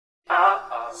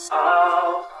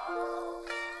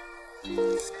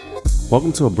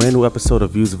Welcome to a brand new episode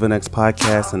of Views of an X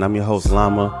podcast, and I'm your host,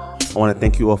 Lama. I want to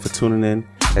thank you all for tuning in,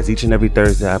 as each and every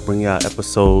Thursday I bring you an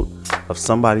episode of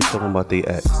somebody talking about their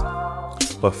ex.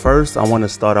 But first, I want to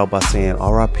start out by saying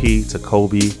RIP to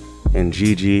Kobe and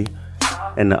Gigi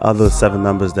and the other 7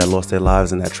 members that lost their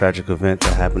lives in that tragic event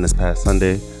that happened this past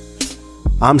Sunday.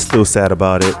 I'm still sad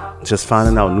about it, just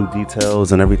finding out new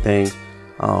details and everything.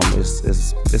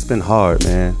 It's been hard,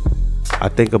 man. I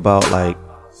think about like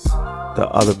the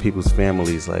other people's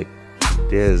families. Like,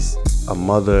 there's a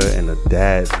mother and a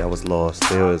dad that was lost.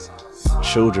 There was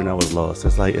children that was lost.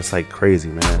 It's like crazy,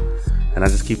 man. And I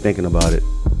just keep thinking about it.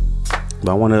 But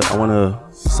I wanna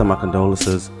send my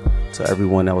condolences to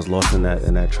everyone that was lost in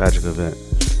that tragic event.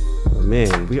 But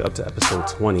man, we up to episode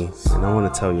 20, and I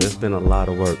want to tell you, it's been a lot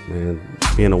of work, man.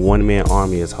 Being a one-man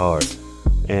army is hard,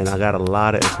 and I got a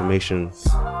lot of information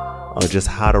on just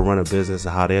how to run a business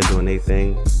and how they're doing their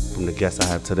thing from the guest I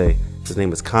have today. His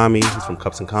name is Kami. He's from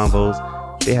Cups and Convos.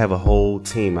 They have a whole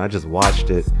team. I just watched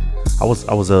it. I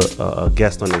was a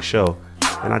guest on their show,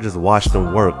 and I just watched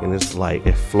them work, and it's like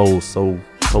it flows so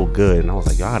good. And I was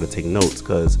like, y'all gotta take notes,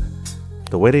 because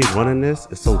the way they running this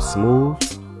is so smooth.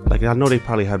 Like, I know they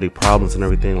probably have their problems and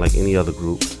everything like any other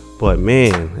group, but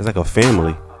man, it's like a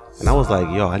family. And I was like,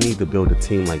 yo, I need to build a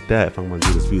team like that if I'm gonna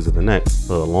do this Views of the Next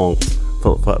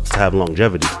to have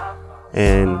longevity.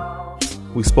 And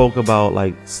we spoke about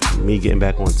like me getting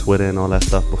back on Twitter and all that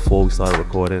stuff before we started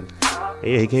recording.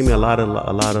 And yeah, he gave me a lot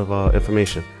of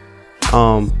information.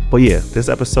 But yeah, this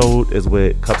episode is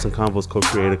with Cups and Convos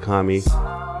co-creator Kami.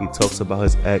 He talks about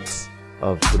his ex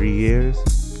of 3 years.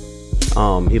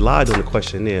 He lied on the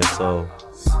questionnaire, so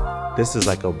this is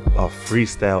like a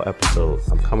freestyle episode.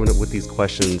 I'm coming up with these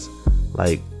questions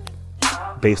like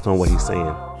based on what he's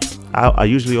saying. I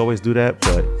usually always do that,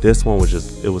 but this one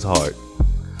it was hard.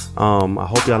 I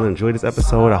hope y'all enjoyed this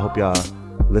episode. I hope y'all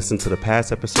listened to the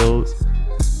past episodes.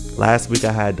 Last week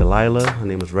I had Delilah. Her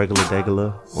name is Regular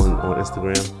Degular on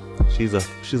Instagram. She's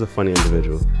a funny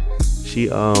individual. She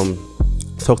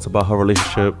talks about her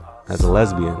relationship as a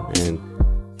lesbian, and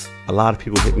a lot of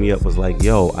people hit me up, was like,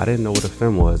 yo, I didn't know what a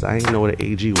femme was. I didn't know what an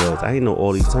AG was. I didn't know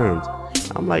all these terms.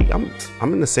 I'm like, I'm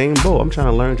in the same boat. I'm trying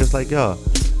to learn just like y'all.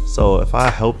 So if I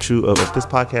helped you, if this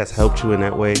podcast helped you in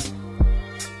that way,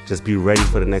 just be ready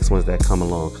for the next ones that come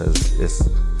along, because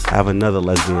I have another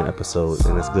lesbian episode,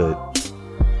 and it's good.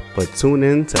 But tune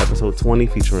in to episode 20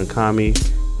 featuring Kami.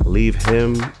 Leave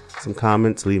him some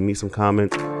comments. Leave me some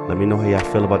comments. Let me know how y'all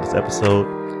feel about this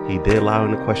episode. He did lie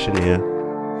on the questionnaire,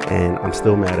 and I'm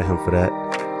still mad at him for that,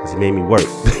 because he made me work.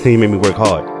 He made me work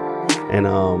hard. And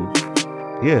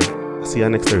yeah, I'll see y'all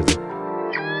next Thursday.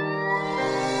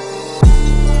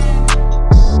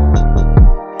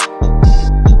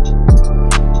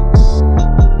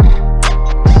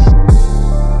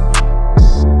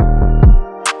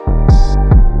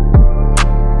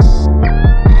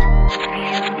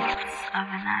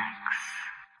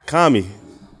 Kami,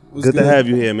 good to have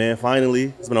you here, man.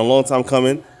 Finally, it's been a long time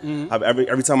coming. Mm-hmm.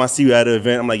 Every time I see you at an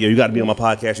event, I'm like, yo, you got to be on my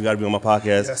podcast. You got to be on my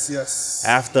podcast. Yes.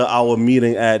 After our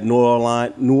meeting at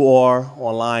Noir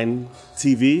Online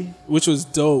TV, which was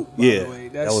dope. By the way.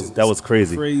 That was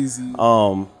crazy.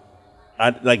 I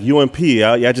like UMP.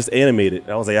 I just animated.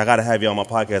 I was like, I got to have you on my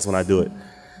podcast when I do it.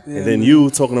 Yeah, and then man,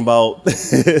 you talking about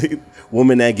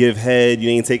women that give head, you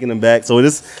ain't taking them back. So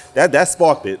that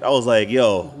sparked it. I was like,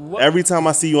 yo, what? Every time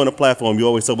I see you on the platform, you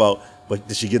always talk about, but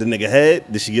did she get a nigga head?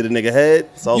 Did she get a nigga head?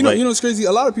 So you know, it's crazy.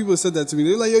 A lot of people have said that to me.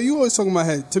 They're like, yo, you always talking about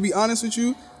head. To be honest with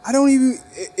you, I don't even,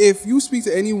 if you speak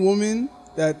to any woman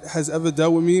that has ever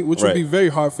dealt with me, which would be very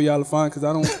hard for y'all to find, because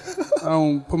I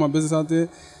don't put my business out there.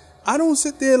 I don't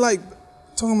sit there like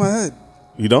talking about head.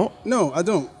 You don't? No, I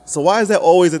don't. So why is that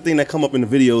always a thing that come up in the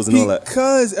videos and all that?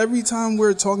 Because every time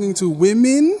we're talking to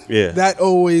women, that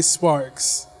always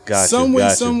sparks. Some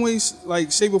way,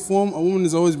 like shape or form, a woman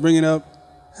is always bringing up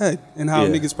head and how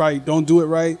niggas probably don't do it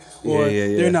right, or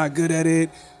they're not good at it.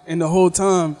 And the whole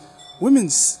time,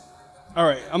 women's... All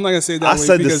right, I'm not going to say it that way. I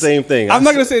said the same thing. I'm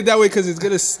not going to say it that way because it's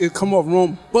going to come off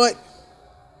wrong. But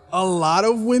a lot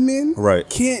of women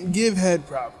can't give head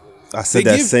properly. I said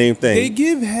that same thing. They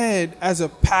give head as a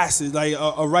passage, like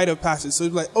a rite of passage. So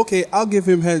it's like, okay, I'll give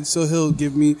him head, so he'll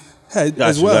give me head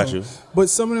as well. Got you. But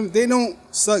some of them, they don't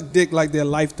suck dick like their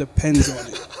life depends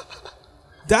on it.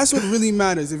 That's what really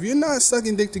matters. If you're not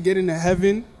sucking dick to get into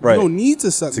heaven, you don't need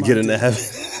to suck to get into heaven.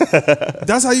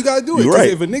 That's how you gotta do it. You're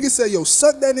right. If a nigga say, yo,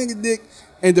 suck that nigga dick,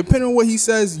 and depending on what he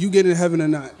says, you get in heaven or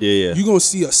not. Yeah. You're gonna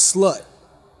see a slut.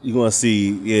 You're gonna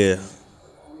see,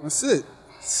 That's it.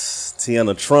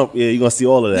 Tiana Trump, you're gonna see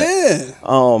all of that.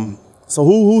 Yeah. So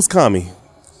who's Kami?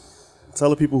 Tell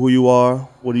the people who you are.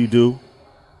 What do you do?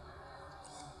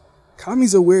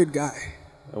 Kami's a weird guy.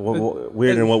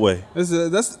 Weird in what way? That's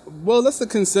the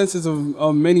consensus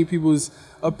of many people's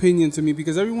opinion to me,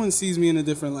 because everyone sees me in a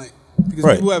different light.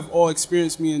 Because people have all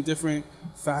experienced me in different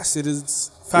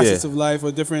facets of life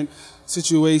or different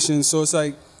situations. So it's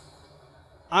like,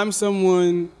 I'm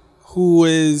someone who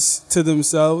is to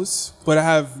themselves, but I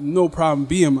have no problem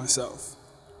being myself.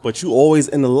 But you always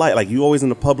in the light, like you always in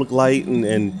the public light,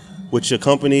 and with your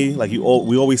company, like we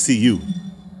always see you.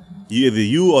 Either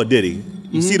you or Diddy.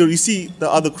 You see the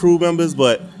other crew members,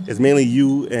 but it's mainly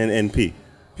you and P.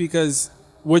 Because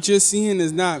what you're seeing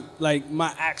is not like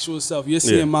my actual self. You're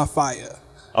seeing my fire.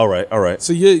 All right.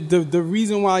 So the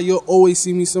reason why you'll always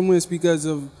see me somewhere is because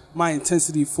of my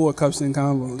intensity for Cups and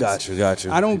Convos. Got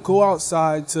you. I don't go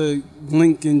outside to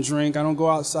blink and drink. I don't go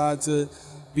outside to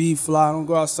be fly. I don't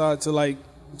go outside to like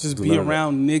just be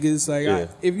around niggas. Like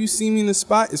if you see me in the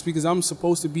spot, it's because I'm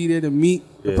supposed to be there to meet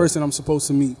the person I'm supposed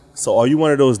to meet. So are you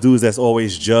one of those dudes that's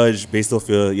always judged based off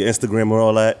your Instagram and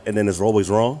all that, and then it's always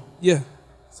wrong? Yeah.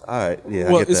 All right.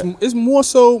 Yeah. Well, it's more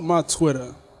so my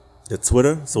Twitter. The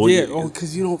Twitter? So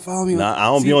because you don't follow me. Nah, I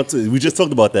don't be on Twitter. We just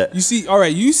talked about that. You see, all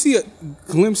right, you see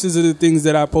glimpses of the things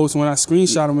that I post when I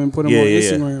screenshot them and put them on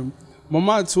Instagram. But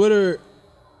my Twitter,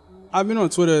 I've been on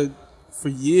Twitter for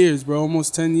years, bro,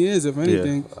 almost 10 years, if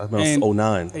anything. Yeah, I've been since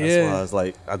 2009. That's why I was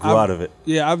like, I grew out of it.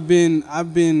 Yeah, I've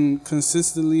been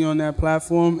consistently on that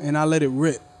platform, and I let it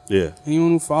rip. Yeah. Anyone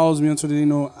who follows me on Twitter, they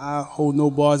know I hold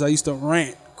no bars. I used to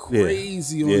rant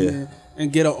crazy on there and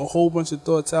get a whole bunch of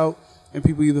thoughts out. And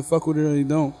people either fuck with it or they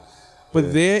don't.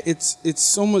 But there, it's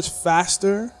so much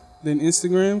faster than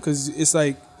Instagram, because it's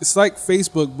like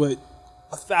Facebook, but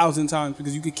 1,000 times,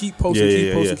 because you can keep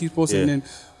posting, keep posting, and then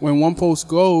when one post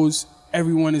goes,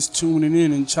 everyone is tuning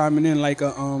in and chiming in like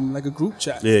a group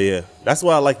chat. Yeah. That's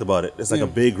what I liked about it. It's like a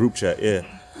big group chat. Yeah.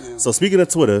 So speaking of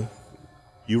Twitter,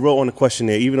 you wrote on the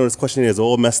questionnaire, even though this questionnaire is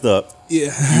all messed up.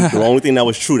 Yeah. The only thing that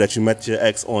was true, that you met your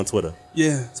ex on Twitter.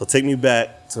 Yeah. So take me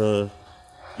back to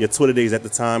your Twitter days at the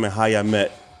time and how y'all met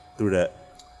through that.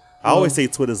 I always say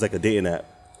Twitter's like a dating app,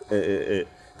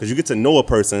 because you get to know a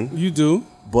person. You do,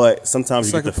 but sometimes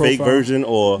you get the fake version,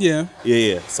 or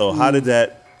yeah. So how did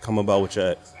that come about with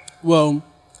your ex? Well,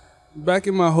 back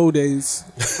in my whole days,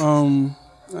 I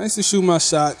used to shoot my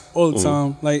shot all the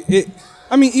time. Like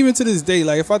I mean, even to this day,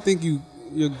 like if I think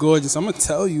you're gorgeous, I'm gonna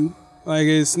tell you. Like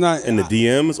it's not in the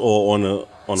DMs or on the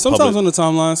sometimes public? On the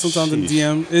timeline, sometimes in the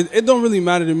DM. It don't really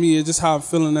matter to me. It's just how I'm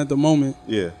feeling at the moment.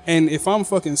 Yeah. And if I'm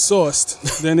fucking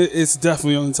sourced, then it's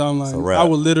definitely on the timeline. I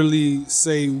will literally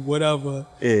say whatever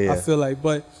I feel like.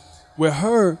 But with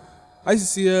her, I used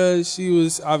to see her. She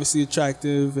was obviously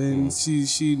attractive, and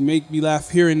she'd make me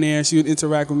laugh here and there. She would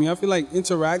interact with me. I feel like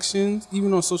interactions,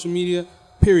 even on social media,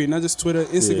 period, not just Twitter,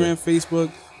 Instagram,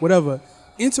 Facebook, whatever.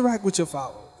 Interact with your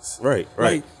followers. Right.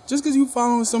 Like, just because you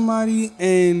following somebody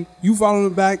and you follow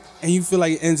them back and you feel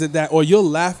like it ends at that, or you'll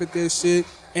laugh at their shit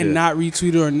and not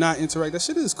retweet it or not interact, that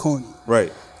shit is corny.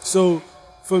 Right. So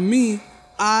for me,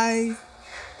 I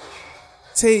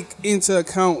take into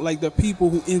account like the people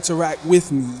who interact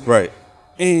with me. Right.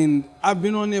 And I've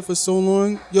been on there for so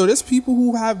long. Yo, there's people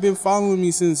who have been following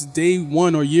me since day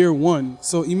one or year one.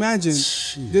 So imagine,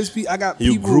 I got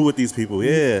people. You grew with these people,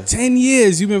 10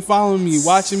 years you've been following me,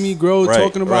 watching me grow,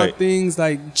 talking about things,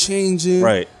 like changing.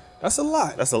 Right. That's a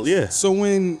lot. Yeah. So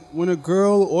when a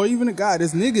girl or even a guy,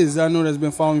 there's niggas I know that's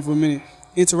been following me for a minute,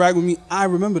 interact with me, I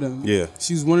remember them. Yeah.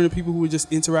 She's one of the people who would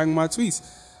just interact with my tweets.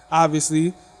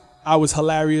 Obviously, I was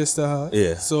hilarious to her.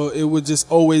 Yeah. So it would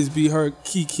just always be her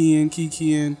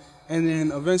kikiing. And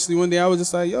then eventually one day I was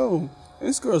just like, yo,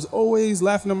 this girl's always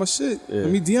laughing at my shit. Yeah.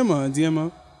 Let me DM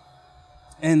her.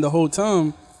 And the whole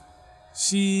time,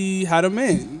 she had a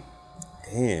man.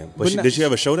 Damn. But did she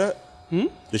ever show that?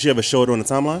 Did she ever show it on the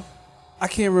timeline? I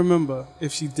can't remember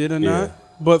if she did or not.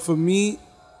 But for me,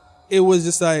 it was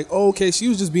just like, oh, okay, she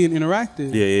was just being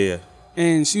interactive. Yeah.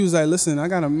 And she was like, listen, I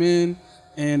got a man,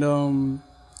 and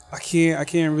I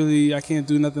can't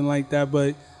do nothing like that.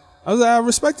 But I was like, I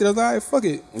respect it. I was like, all right, fuck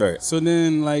it. Right. So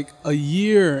then like a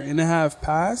year and a half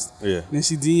passed. Yeah. Then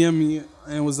she DM'd me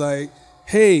and was like,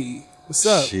 hey, what's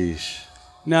up? Sheesh.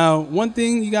 Now, one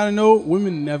thing you gotta know,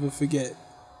 women never forget.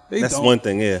 That's one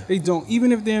thing, yeah. They don't.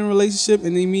 Even if they're in a relationship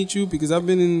and they meet you, because I've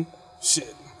been in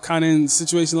kind of in a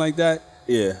situation like that.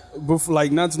 Yeah. Before,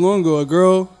 like not too long ago, a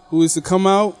girl who used to come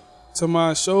out to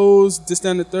my shows, this, that,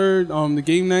 and the third, the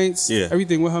game nights,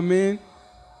 everything with her man.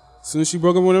 As soon as she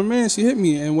broke up with her man, she hit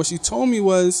me. And what she told me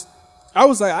was, I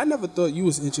was like, I never thought you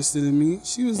was interested in me.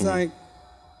 She was like,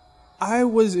 I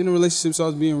was in a relationship, so I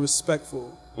was being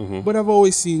respectful. but I've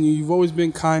always seen you. You've always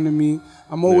been kind to me.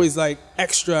 I'm always like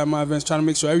extra at my events, trying to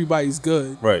make sure everybody's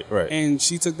good. Right. And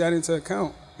she took that into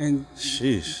account. And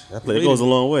sheesh, it goes a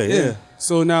long way. Yeah.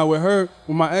 So now with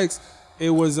my ex, it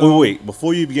was. Wait.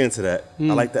 Before you begin to that,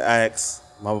 I like to ask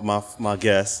my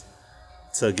guest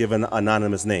to give an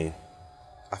anonymous name.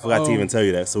 I forgot to even tell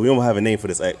you that. So we don't have a name for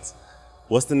this ex.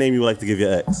 What's the name you would like to give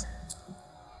your ex?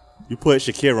 You put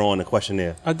Shakira on the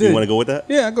questionnaire. I did. You want to go with that?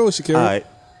 Yeah, I go with Shakira. All right.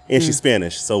 And she's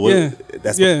Spanish. So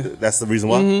that's the reason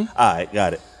why? All right,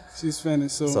 got it. She's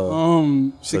Spanish. So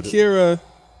Shakira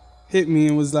hit me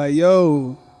and was like,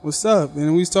 yo, what's up?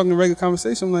 And we was talking in regular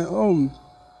conversation. I'm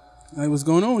like, what's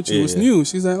going on with you? What's new?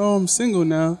 She's like, I'm single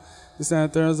now. This, that,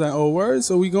 and third. I was like, word?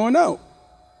 So we going out.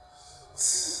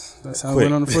 That's how I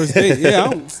went on the first date. Yeah,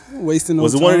 I'm wasting no time.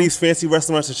 Was it one of these fancy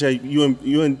restaurants that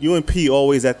you and P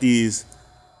always at these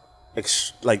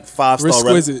like 5-star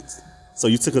restaurants? So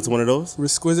you took her to one of those?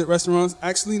 Exquisite restaurants?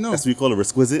 Actually, no. That's what you call it,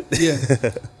 exquisite?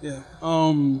 Yeah.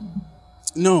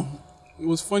 No. It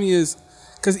was funny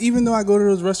because even though I go to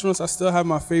those restaurants, I still have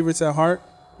my favorites at heart.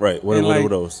 Right. What are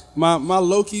those? My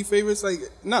low-key favorites, like,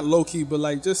 not low-key, but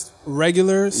like just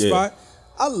regular spot.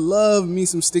 I love me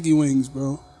some sticky wings,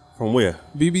 bro. From where?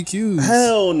 BBQs.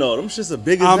 Hell no, them shit's a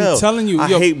big as hell. I'm telling you, I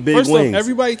hate big first wings. Off,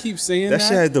 everybody keeps saying that. That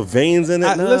shit had the veins in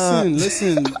it.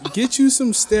 Listen. Get you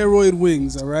some steroid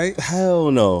wings, all right? Hell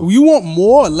no. You want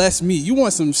more or less meat? You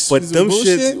want some? But some them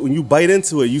bullshit? shits, when you bite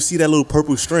into it, you see that little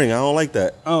purple string. I don't like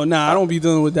that. Oh nah, I don't be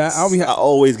dealing with that. I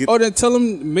always get. Oh, then tell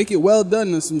them make it well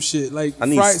done or some shit. Like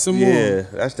fry it some more. Yeah,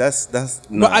 that's.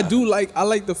 Nah. But I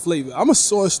like the flavor. I'm a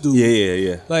sauce dude.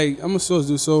 Yeah. Like I'm a sauce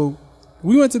dude. So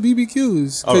we went to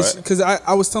BBQs because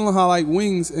I was telling her I like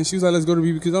wings, and she was like, "Let's go to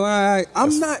BBQs." I'm like,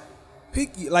 I'm not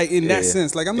picky, like in that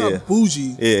sense. Like I'm not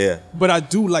bougie. Yeah. But I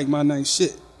do like my nice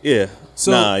shit. Yeah.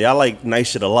 So, y'all like nice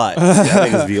shit a lot. Y'all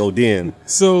niggas be ODing.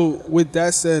 So with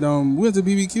that said, we went to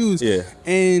BBQs. Yeah.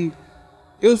 And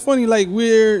it was funny, like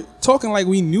we're talking like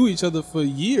we knew each other for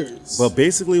years. But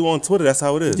basically on Twitter, that's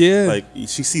how it is. Yeah. Like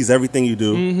she sees everything you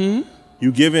do.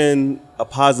 You giving a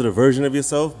positive version of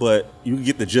yourself, but you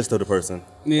get the gist of the person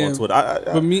on Twitter.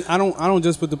 But me, I don't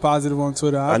just put the positive on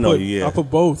Twitter. I put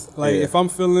both. Like if I'm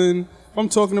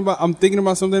thinking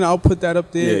about something, I'll put that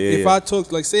up there. If I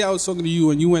talk, like say I was talking to you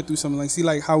and you went through something, like see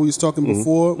like how we was talking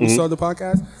before we started the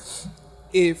podcast.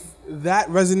 If that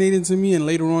resonated to me and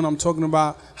later on I'm talking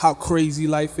about how crazy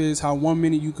life is, how 1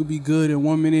 minute you could be good and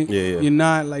 1 minute you're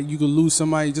not, like you could lose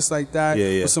somebody just like that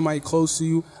or somebody close to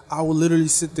you, I will literally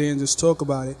sit there and just talk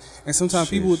about it. And sometimes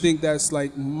people would think that's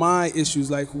like my issues,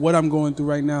 like what I'm going through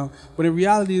right now. But in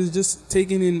reality, it's just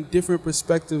taking in different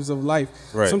perspectives of life.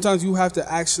 Right. Sometimes you have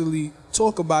to actually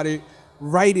talk about it,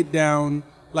 write it down,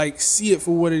 like see it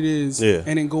for what it is,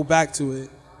 and then go back to it.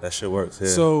 That shit works. Yeah.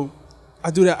 So I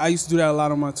do that. I used to do that a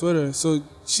lot on my Twitter. So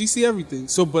she see everything.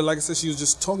 So, but like I said, she was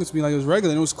just talking to me like it was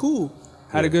regular, and it was cool.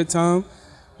 Had a good time.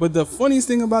 But the funniest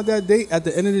thing about that date, at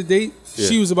the end of the date,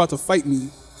 she was about to fight me.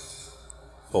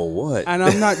 For what? And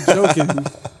I'm not joking.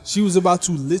 She was about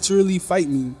to literally fight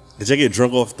me. Did you get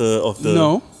drunk off the?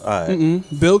 No. All right.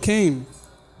 Bill came.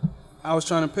 I was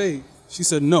trying to pay. She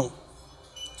said no.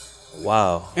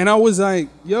 Wow. And I was like,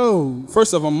 yo,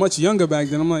 first off, I'm much younger back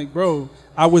then. I'm like, bro,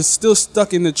 I was still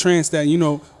stuck in the trance that, you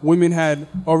know, women had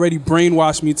already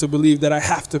brainwashed me to believe that I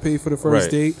have to pay for the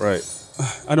first date. Right.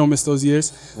 I don't miss those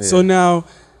years. Yeah. So now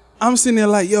I'm sitting there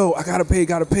like, yo, I gotta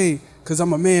pay, because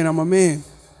I'm a man.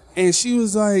 And she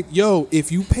was like, yo,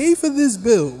 if you pay for this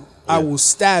bill, I will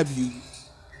stab you.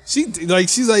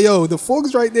 She's like, yo, the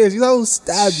fork's right there. She's like, I will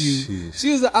stab you.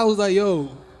 Sheesh. I was like, yo,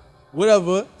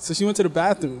 whatever. So she went to the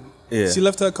bathroom. Yeah. She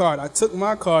left her card. I took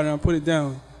my card and I put it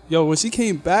down. Yo, when she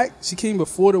came back, she came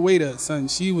before the waiter, son.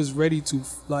 She was ready to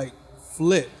like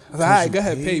flip. I was like, all right, go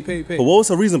ahead, pay. But what was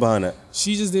her reason behind that?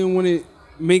 She just didn't want to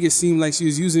make it seem like she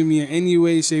was using me in any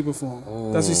way, shape, or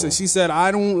form. That's what she said. She said,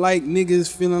 I don't like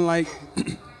niggas feeling like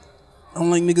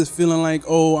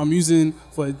oh, I'm using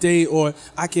for a date, or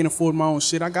I can't afford my own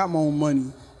shit. I got my own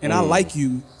money and I like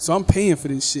you, so I'm paying for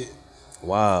this shit.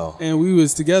 Wow. And we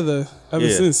was together ever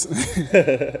since.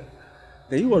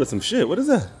 Hey, you ordered some shit. What is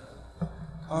that?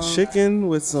 Chicken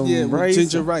with some rice? With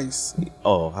ginger rice.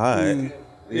 Oh, hi.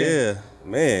 Yeah.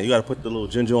 Man, you got to put the little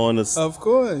ginger on this. Of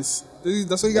course.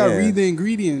 That's why you got to read the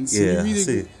ingredients. Yeah,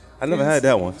 see. I never had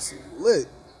that one. Lit.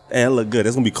 And it look good.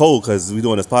 It's going to be cold because we're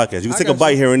doing this podcast. You can take a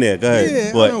bite here and there. Go ahead.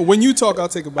 Yeah, but when you talk, I'll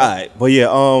take a bite. All right. But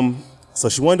yeah, so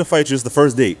she wanted to fight you. It's the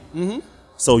first date. Mm-hmm.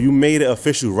 So you made it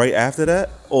official right after that?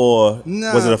 Or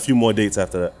was it a few more dates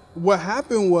after that? What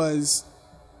happened was,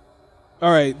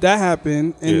 all right, that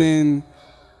happened. And then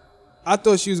I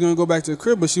thought she was gonna go back to the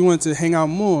crib, but she wanted to hang out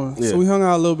more. Yeah. So we hung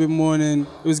out a little bit more, and then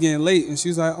it was getting late, and she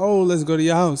was like, "Oh, let's go to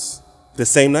your house." The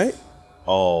same night?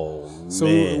 Oh, so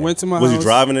man. We went to my house. Was you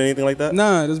driving or anything like that?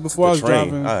 Nah, this was before I was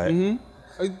driving. All right.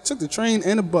 Mm-hmm. I took the train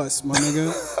and the bus, my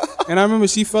nigga. And I remember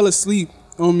she fell asleep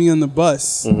on me on the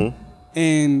bus,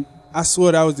 and I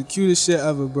swore that was the cutest shit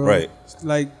ever, bro. Right.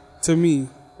 Like to me,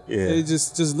 yeah. It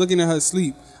just looking at her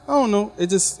sleep. I don't know. It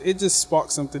just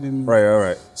sparked something in me. Right, all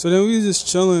right. So then we were just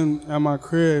chilling at my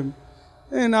crib,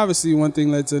 and obviously one thing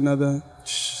led to another.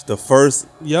 The first.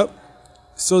 Yep.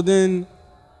 So then,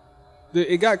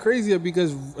 it got crazier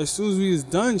because as soon as we was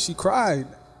done, she cried,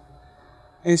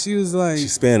 and she was like,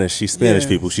 "She's Spanish. She's Spanish,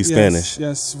 people. She's Spanish."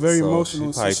 Yes, very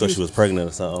emotional. She probably thought she was pregnant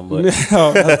or something. But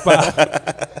no, that's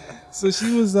fine. So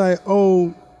she was like,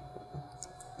 "Oh,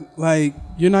 like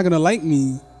you're not gonna like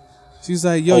me." She's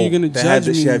like, "Yo, you're gonna judge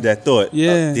me." She had that thought.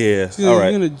 Yeah, yeah. She's like,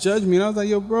 "You're gonna judge me," and I was like,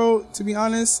 "Yo, bro, to be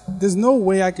honest, there's no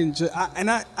way I can judge."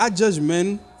 I judge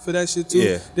men for that shit too.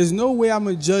 Yeah. There's no way I'm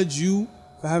gonna judge you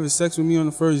for having sex with me on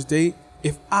the first date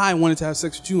if I wanted to have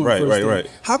sex with you on the first date. Right.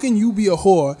 How can you be a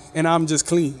whore and I'm just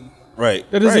clean? Right.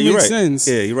 That doesn't make sense.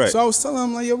 Yeah, you're right. So I was telling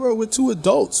him, like, yo, bro, we're two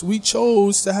adults. We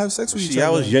chose to have sex with each other. I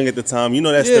was young at the time. You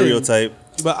know that stereotype.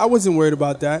 But I wasn't worried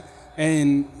about that.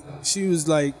 And she was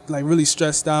like really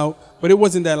stressed out. But it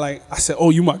wasn't that like I said, "Oh,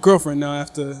 you my girlfriend now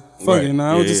after fucking."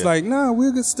 Right. I was just like, "Nah,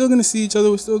 we're still gonna see each other.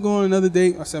 We're still going on another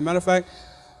date." I said, "Matter of fact,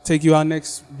 take you out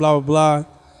next, blah blah blah,"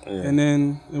 and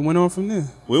then it went on from there.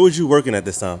 Where was you working at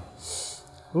this time?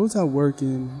 Where was I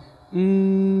working?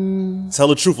 Tell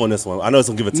the truth on this one. I know it's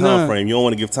gonna give a time frame. You don't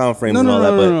want to give time frames and all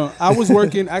that, but no. I was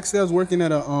working. Actually, I was working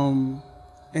at a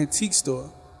antique store.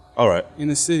 All right. In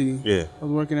the city. Yeah. I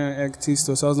was working at an antique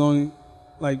store, so I was the only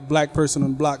like black person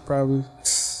on the block probably.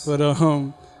 But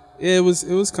yeah, it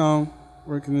was calm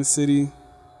working in the city.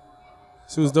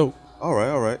 It was dope. All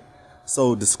right.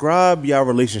 So describe your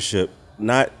relationship.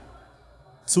 Not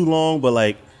too long, but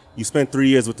like you spent 3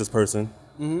 years with this person.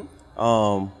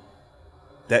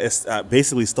 That is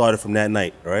basically started from that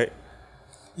night, right?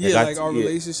 Yeah, like our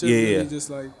relationship really just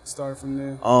like started from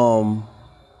there.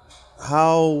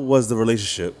 How was the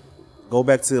relationship? Go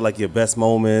back to like your best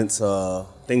moments,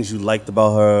 things you liked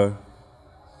about her.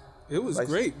 It was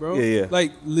great, bro. Yeah.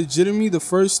 Like legitimately, the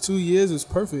first 2 years was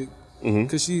perfect.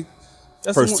 Cause she.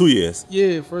 First 2 years.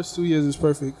 Yeah, first 2 years was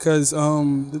perfect. Cause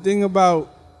the thing about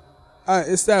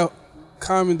it's that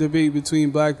common debate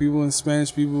between black people and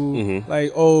Spanish people,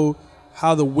 like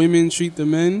how the women treat the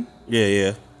men.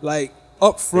 Yeah. Like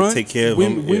up front, they take care of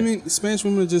women. Spanish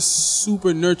women are just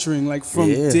super nurturing. Like from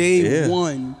day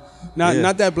one.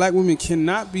 Not that black women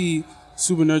cannot be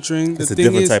super nurturing. It's a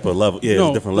different type of level. Yeah, it's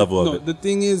a different level of it. The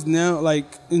thing is now, like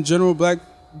in general, black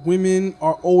women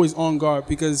are always on guard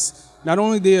because not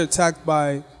only they're attacked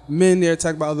by men, they're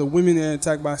attacked by other women, they're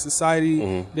attacked by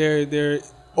society. They're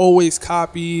always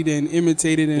copied and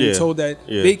imitated and told that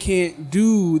they can't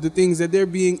do the things that they're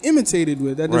being imitated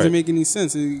with. That doesn't make any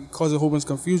sense. It causes a whole bunch of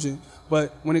confusion.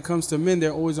 But when it comes to men,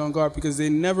 they're always on guard because they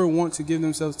never want to give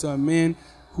themselves to a man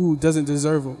who doesn't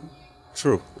deserve them.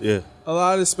 True, yeah. A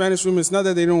lot of the Spanish women, it's not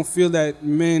that they don't feel that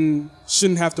men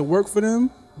shouldn't have to work for them,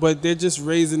 but they're just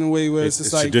raised in a way where it's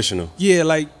just like traditional. Yeah,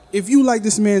 like if you like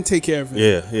this man, take care of him.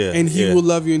 Yeah. And he will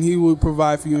love you and he will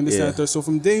provide for you and this and that. So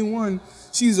from day one,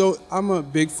 I'm a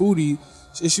big foodie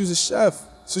and she was a chef.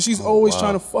 So she's always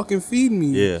trying to fucking feed me.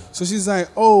 Yeah. So she's like,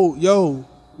 "Oh, yo,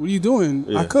 what are you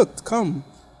doing? I cooked. Come.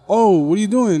 Oh, what are you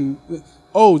doing?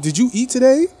 Oh, did you eat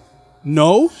today?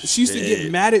 No." She used to get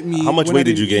mad at me. How much weight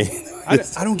did you gain?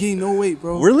 I don't gain no weight,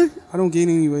 bro. Really? I don't gain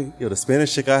any weight. Yo, the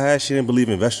Spanish chick I had, she didn't believe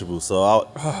in vegetables, so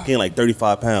I gained like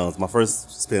 35 pounds. My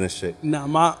first Spanish chick. Nah,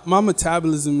 my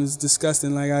metabolism is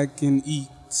disgusting. Like I can eat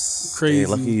crazy.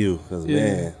 Damn, lucky you, because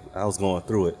man, I was going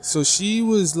through it. So she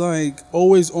was like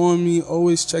always on me,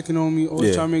 always checking on me,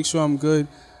 always trying to make sure I'm good.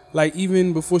 Like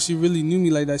even before she really knew me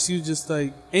like that, she was just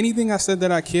like anything I said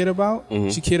that I cared about,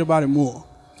 she cared about it more.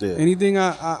 Yeah. Anything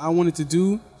I wanted to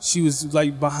do, she was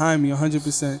like behind me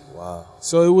 100%. Wow.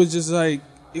 So it was just like,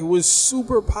 it was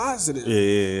super positive.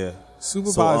 Yeah.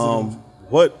 Super positive.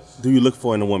 What do you look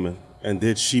for in a woman? And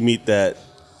did she meet that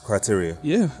criteria?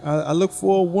 Yeah. I look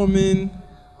for a woman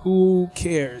who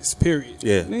cares, period.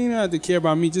 Yeah. You don't have to care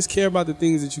about me. Just care about the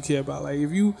things that you care about. Like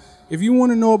if you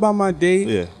want to know about my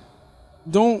day,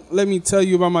 don't let me tell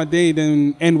you about my day,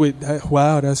 then end with,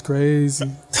 "Wow, that's crazy."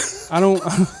 I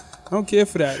don't care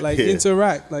for that. Like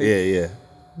interact. Like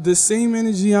the same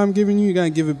energy I'm giving you gotta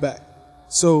give it back.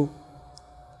 So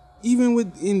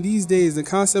even in these days, the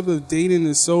concept of dating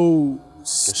is so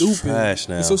stupid. It's trash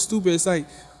now. It's so stupid. It's like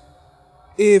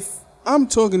if I'm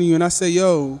talking to you and I say,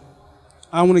 "Yo,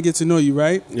 I want to get to know you,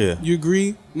 right? Yeah. You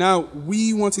agree? Now,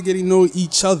 we want to get to know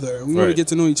each other. We want to get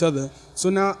to know each other. So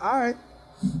now, all right,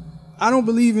 I don't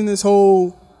believe in this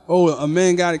whole, a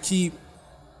man got to keep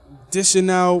dishing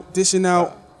out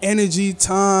energy,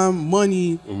 time,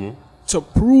 money to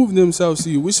prove themselves to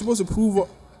you. We're supposed to prove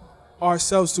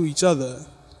ourselves to each other.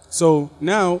 So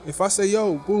now, if I say,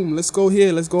 yo, boom, let's go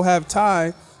here, let's go have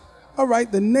Thai. All right,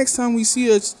 the next time we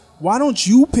see us, why don't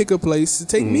you pick a place to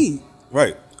take me?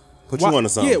 Right. Put you on to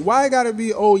something. Yeah, why it gotta be,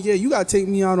 you gotta take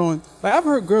me out on, like I've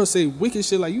heard girls say wicked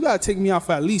shit, like you gotta take me out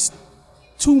for at least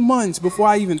 2 months before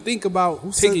I even think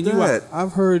about taking you out.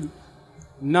 I've heard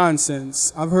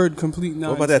nonsense. I've heard complete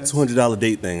nonsense. What about that $200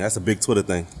 date thing? That's a big Twitter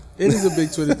thing. It is a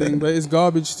big Twitter thing, but it's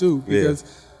garbage too.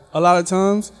 Because a lot of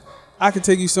times, I could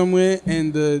take you somewhere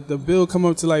and the bill come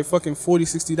up to like fucking $40,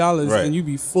 $60 and you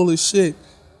be full of shit.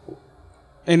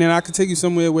 And then I could take you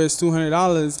somewhere where it's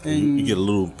 $200 and you get a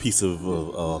little piece of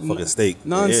fucking steak.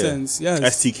 Nonsense, yes.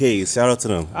 STKs, shout out to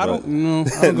them. I don't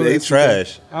go they to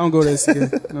trash. I don't go to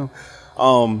STK. No.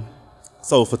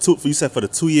 So you said for the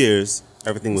 2 years,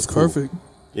 everything was cool. Perfect.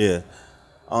 Yeah.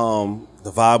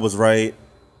 The vibe was right.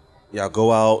 Y'all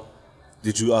go out.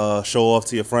 Did you show off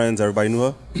to your friends? Everybody knew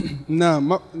her? Nah.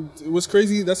 What's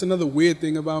crazy? That's another weird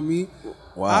thing about me.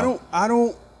 Wow. I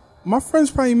don't. My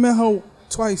friends probably met her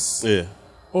twice. Yeah.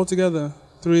 Altogether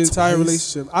through the entire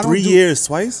relationship. 3 years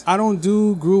twice? I don't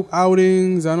do group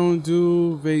outings. I don't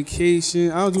do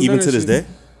vacation. I don't do even to this day.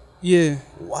 Yeah.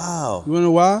 Wow. You wanna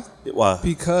know why? Why?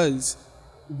 Because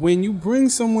when you bring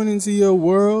someone into your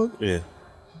world, your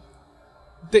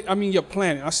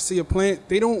planet. I should say your planet.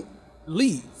 They don't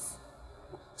leave.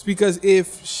 It's because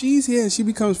if she's here and she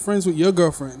becomes friends with your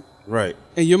girlfriend, right,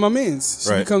 and you're my man's,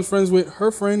 she becomes friends with her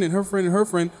friend and her friend and her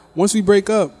friend. Once we break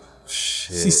up,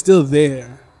 she's still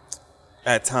there.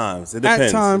 At times, it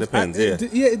depends. It depends.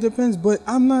 It depends. But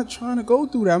I'm not trying to go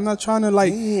through that. I'm not trying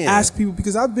to ask people,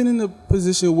 because I've been in a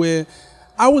position where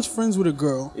I was friends with a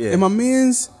girl, and my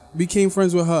man's became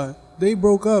friends with her. They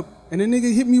broke up, and the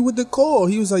nigga hit me with the call.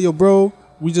 He was like, "Yo, bro,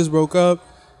 we just broke up,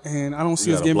 and I don't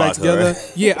see us getting back together."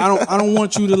 Right? Yeah, I don't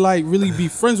want you to really be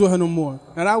friends with her no more.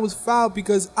 And I was foul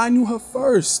because I knew her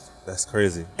first. That's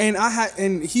crazy. And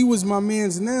and he was my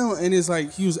man's now, and it's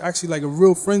like he was actually like a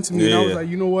real friend to me. And I was like,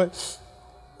 you know what?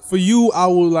 For you, I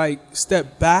will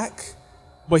step back,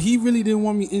 but he really didn't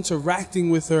want me interacting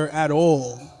with her at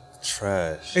all.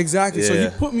 Trash. Exactly. Yeah. So he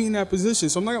put me in that position.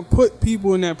 So I'm not gonna put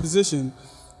people in that position.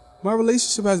 My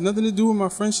relationship has nothing to do with my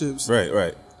friendships.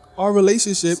 Right. Our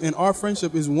relationship and our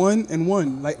friendship is one and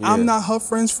one. I'm not her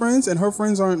friends, and her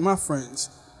friends aren't my friends.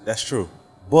 That's true.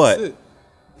 But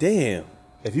damn,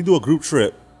 if you do a group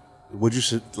trip, would you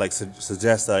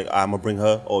suggest I'm gonna bring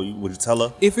her, or would you tell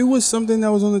her? If it was something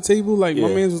that was on the table, my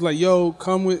man was like, "Yo,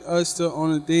 come with us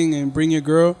on a thing and bring your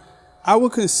girl," I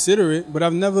would consider it. But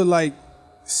I've never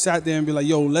sat there and be like,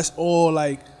 "Yo, let's all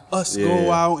us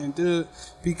go out and do it,"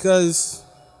 because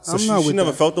I'm not with she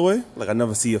never that. felt the way. I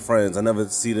never see your friends. I never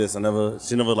see this.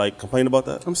 She never complained about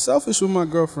that. I'm selfish with my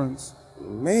girlfriends.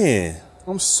 Man,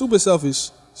 I'm super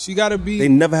selfish. She gotta be. They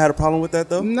never had a problem with that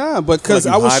though. Nah, but because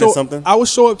I would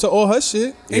show up to all her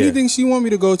shit. Anything she want me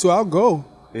to go to, I'll go.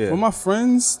 Yeah. With my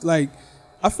friends,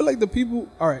 I feel like the people.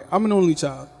 All right, I'm an only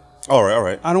child. All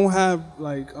right. I don't have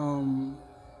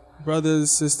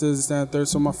brothers, sisters, that, third.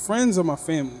 So my friends are my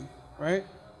family, right?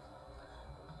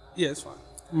 Yeah, it's fine.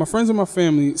 My friends are my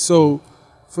family. So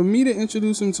for me to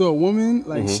introduce them to a woman,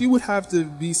 she would have to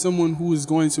be someone who is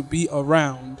going to be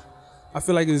around. I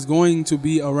feel like it's going to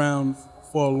be around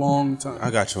for a long time. I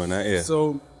got you on that, yeah.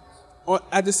 So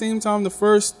at the same time, the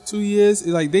first 2 years,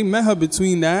 they met her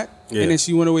between that, and then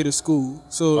she went away to school.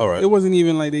 So it wasn't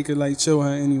even they could chill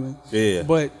her anyway. Yeah.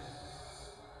 But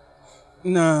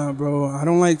nah, bro, I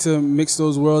don't like to mix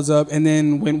those worlds up. And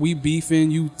then when we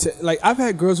beefing, I've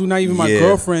had girls who not even my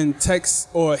girlfriend text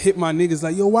or hit my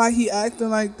niggas yo, why he acting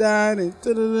like that? And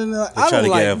I don't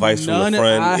get advice from a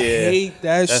friend. I hate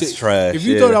that shit. That's trash. If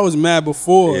you thought I was mad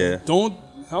before,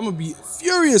 I'm gonna be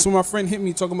furious when my friend hit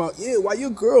me talking about, why your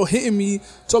girl hitting me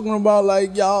talking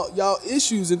about y'all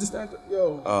issues and this, that,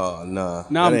 yo. Oh, nah.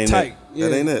 Now I'm tight.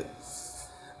 That ain't it.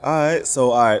 All right.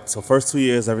 So first 2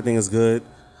 years, everything is good.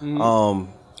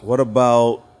 Mm-hmm. What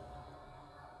about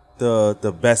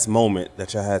the best moment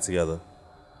that y'all had together?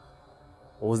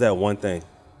 What was that one thing?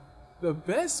 The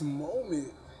best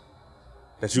moment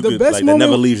that you could that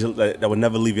never leaves that would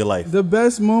never leave your life. The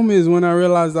best moment is when I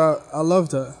realized I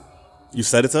loved her. You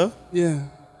said it to her? Yeah.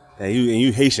 And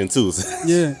you Haitian too.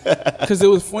 Yeah. Because it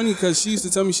was funny because she used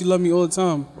to tell me she loved me all the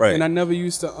time. Right. And I never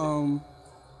used to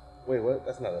Wait, what?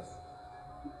 That's not us.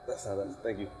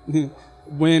 Thank you.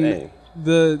 When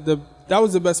the that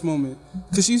was the best moment.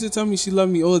 Because she used to tell me she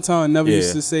loved me all the time and never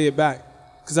used to say it back.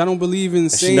 Because I don't believe in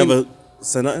saying... She never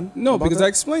said nothing? No, because that? I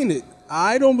explained it.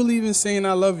 I don't believe in saying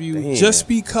I love you just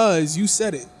because you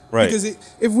said it. Right. Because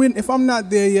if I'm not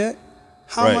there yet,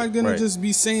 how am I going to just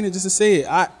be saying it just to say it?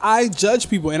 I judge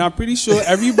people, and I'm pretty sure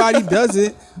everybody does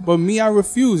it, but me, I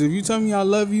refuse. If you tell me I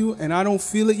love you and I don't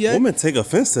feel it yet... Women take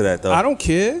offense to that, though. I don't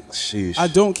care. Sheesh. I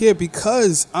don't care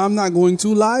because I'm not going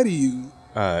to lie to you.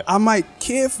 All right. I might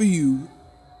care for you.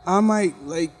 I might,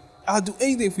 I'll do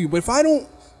anything for you. But if I don't...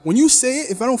 When you say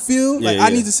it, if I don't feel I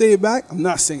need to say it back, I'm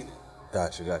not saying it.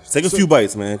 Gotcha. Take a few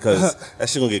bites, man, because that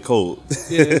shit gonna get cold.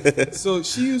 Yeah. So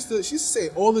she used to say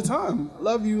it all the time.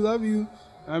 Love you. And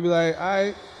I'd be like, all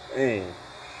right. Damn.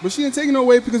 But she didn't take it no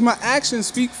way because my actions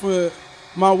speak for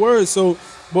my words. So,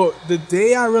 but the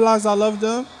day I realized I loved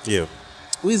her, we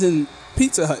was in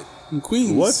Pizza Hut in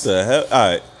Queens. What the hell?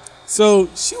 All right. So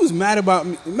she was mad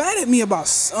at me about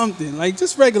something, like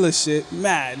just regular shit.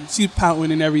 Mad. She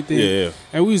pouting and everything. Yeah.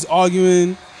 And we was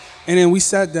arguing, and then we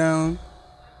sat down,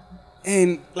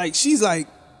 and she's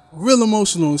real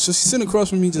emotional. So she's sitting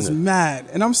across from me, just mad,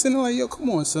 and I'm sitting there like, yo, come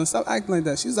on, son, stop acting like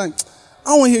that. She's like,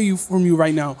 I don't want to hear from you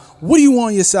right now. What do you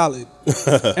want on your salad?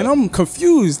 And I'm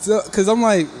confused because I'm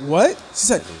like, what? She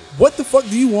said, what the fuck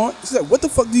do you want? She said, what the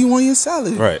fuck do you want on your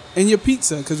salad? Right. And your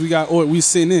pizza, because we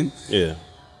sitting in. Yeah.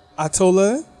 I told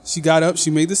her, she got up,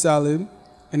 she made the salad,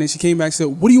 and then she came back and said,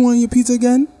 what do you want on your pizza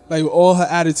again? With all her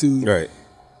attitude. Right.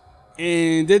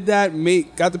 And did that,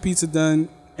 got the pizza done,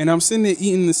 and I'm sitting there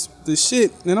eating the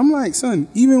shit, and I'm like, son,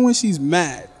 even when she's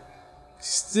mad, she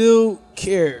still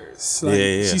cares.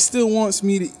 She still wants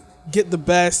me to get the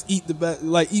best, eat the best,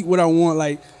 eat what I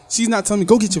want. She's not telling me,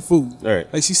 go get your food. Right.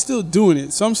 She's still doing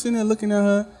it. So I'm sitting there looking at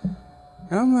her,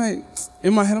 and I'm like,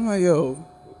 in my head, I'm like, yo,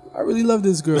 I really love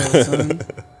this girl, son.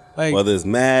 Whether it's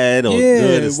mad or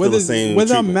good, it's still the same.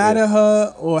 Whether I'm mad at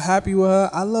her or happy with her,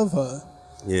 I love her.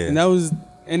 Yeah.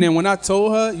 And then when I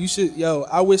told her,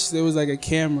 I wish there was a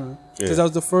camera because that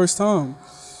was the first time.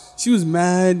 She was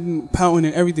mad and pouting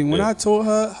and everything. When I told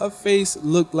her, her face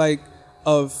looked like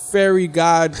a fairy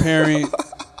godparent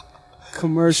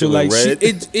commercial.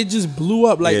 It just blew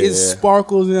up. It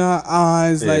sparkles in her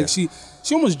eyes. Yeah. She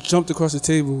almost jumped across the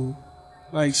table.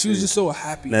 She was just so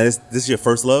happy. Now, this is your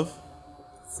first love?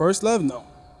 First love, no.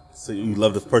 So you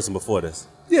loved the person before this?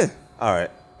 Yeah. All right.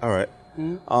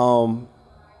 Mm-hmm.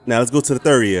 Now let's go to the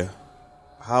third year.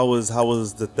 How was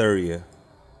the third year?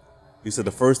 You said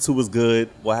the first two was good.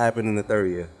 What happened in the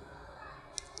third year?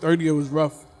 Third year was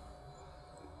rough.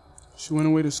 She went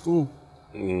away to school.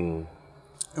 And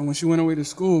when she went away to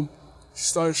school, she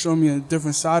started showing me a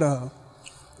different side of her.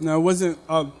 Now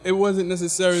it wasn't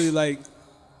necessarily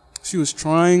she was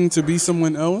trying to be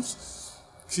someone else.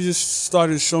 She just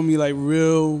started to show me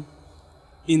real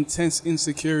intense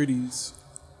insecurities.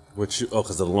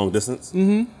 Because of the long distance?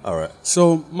 Mm-hmm. All right.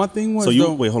 So my thing was,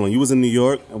 wait, hold on. You was in New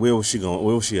York, and where was she going?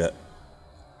 Where was she at?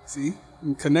 See?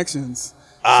 Connections.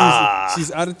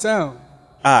 She's out of town.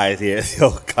 All right, yeah.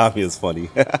 Yo, Kami is funny.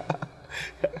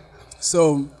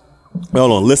 So.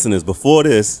 Hold on, listeners. Before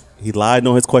this, he lied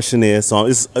on his questionnaire, so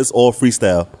it's all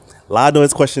freestyle. Lied on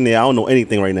his questionnaire. I don't know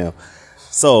anything right now.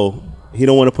 So he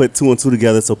don't want to put two and two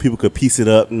together so people could piece it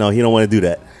up. No, he don't want to do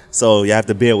that. So you have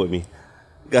to bear with me.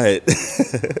 Go ahead.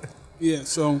 Yeah,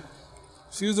 so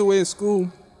she was away at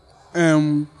school,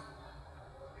 and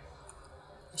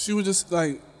she was just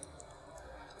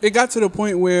it got to the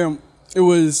point where it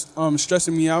was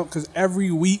stressing me out because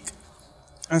every week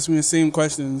asking me the same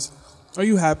questions. Are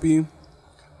you happy?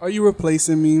 Are you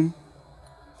replacing me?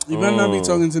 You better not be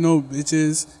talking to no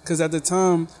bitches. Because at the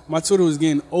time, my Twitter was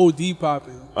getting OD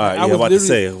popping. All right, I was about to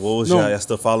say, what was y'all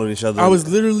still following each other? I was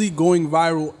literally going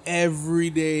viral every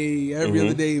day, every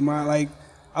other day.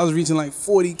 I was reaching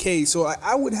 40K. So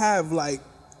I would have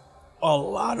a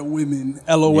lot of women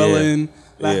LOLing,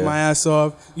 laugh my ass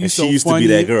off. She used to be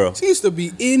that girl. She used to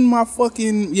be in my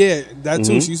fucking, that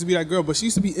too. She used to be that girl. But she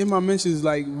used to be in my mentions,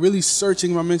 really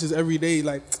searching my mentions every day.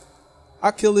 I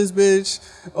kill this bitch.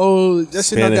 Oh, that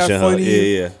shit not that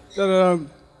funny. Yeah.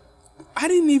 I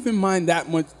didn't even mind that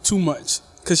too much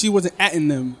because she wasn't atting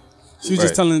them. She was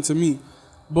just telling it to me.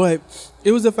 But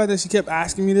it was the fact that she kept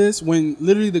asking me this when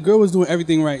literally the girl was doing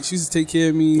everything right. She used to take care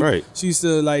of me. Right. She used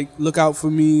to look out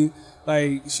for me.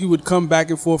 She would come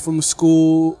back and forth from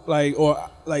school, or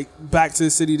back to the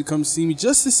city to come see me,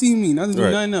 just to see me, not to do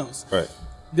nothing else. Right.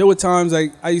 There were times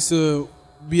I used to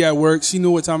be at work. She knew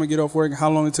what time I get off work and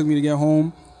how long it took me to get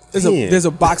home. There's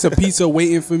a box of pizza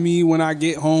waiting for me when I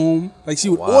get home. She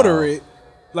would order it,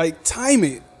 time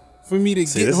it for me to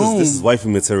get home. This is wifey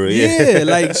material.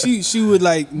 Yeah, she would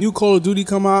new Call of Duty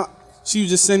come out. She would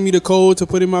just send me the code to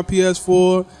put in my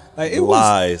PS4. Like it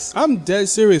Lies. I'm dead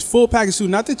serious. Full package too,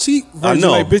 not the cheap version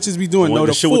like bitches be doing. No,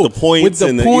 the shit full with the points,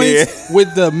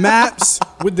 with the maps,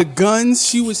 with the guns.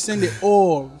 She would send it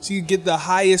all. She'd get the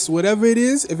highest, whatever it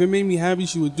is. If it made me happy,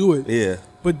 she would do it. Yeah.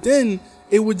 But then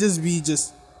it would just be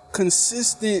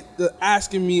consistent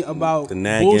asking me about the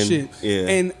nagging, bullshit, yeah.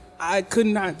 And I could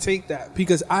not take that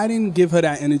because I didn't give her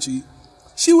that energy.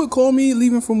 She would call me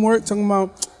leaving from work talking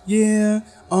about,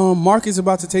 Mark is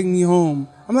about to take me home.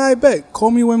 I'm like, I bet.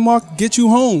 Call me when Mark gets you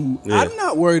home. Yeah. I'm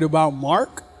not worried about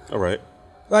Mark. All right.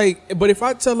 Like, but if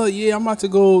I tell her, I'm about to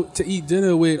go to eat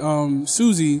dinner with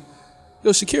Susie,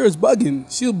 Shakira's bugging.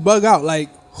 She'll bug out. Like,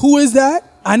 who is that?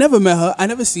 I never met her. I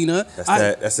never seen her.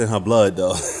 That's in her blood,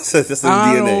 though. That's in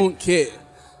DNA. I don't care.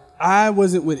 I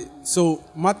wasn't with it. So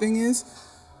my thing is,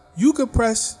 you could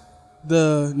press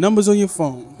the numbers on your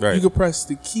phone. Right. You could press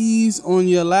the keys on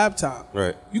your laptop.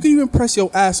 Right. You can even press your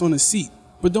ass on the seat,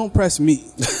 but don't press me.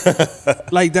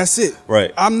 Like, that's it.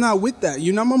 Right. I'm not with that.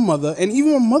 You're not my mother, and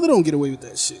even my mother don't get away with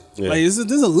that shit. Yeah. Like, there's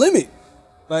a limit.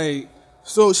 Like,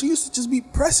 so she used to just be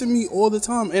pressing me all the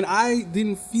time, and I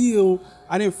didn't feel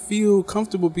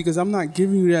comfortable because I'm not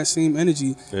giving you that same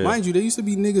energy. Yeah. Mind you, there used to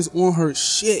be niggas on her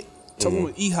shit. Talking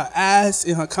about eat her ass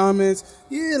in her comments.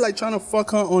 Yeah, like trying to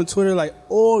fuck her on Twitter like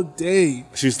all day.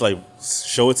 She's like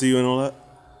show it to you and all that?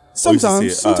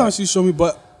 Sometimes she show me,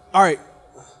 but all right.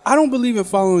 I don't believe in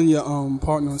following your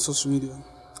partner on social media.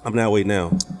 I'm that way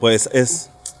now. But it's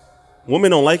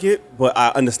women don't like it, but I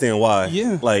understand why.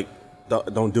 Yeah. Like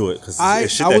don't do it because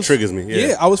it's shit that triggers me.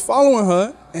 Yeah, I was following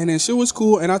her and then shit was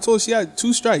cool and I told her she had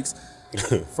 2 strikes.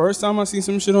 First time I seen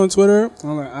some shit on Twitter,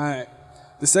 I'm like, all right.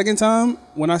 The second time,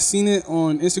 when I seen it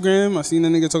on Instagram, I seen that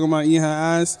nigga talking about eating her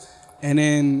ass, and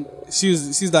then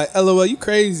she's like, LOL, you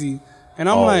crazy. And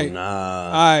I'm like, nah.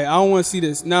 All right, I don't want to see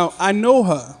this. Now, I know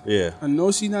her. Yeah. I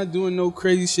know she's not doing no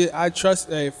crazy shit. I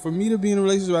trust, for me to be in a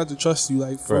relationship, I have to trust you,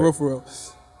 like, for real.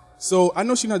 So, I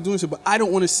know she's not doing shit, but I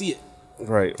don't want to see it.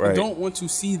 Right. I don't want to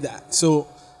see that. So,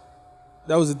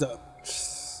 that was a dub.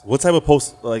 What type of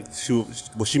post, like,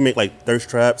 will she make, like, thirst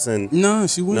traps and... No,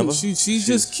 she wouldn't. She's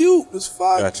just cute as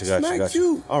fuck. Gotcha.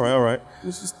 Cute. All right.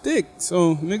 It's just thick,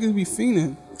 so niggas be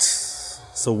fiending.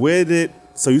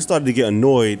 So you started to get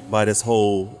annoyed by this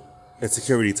whole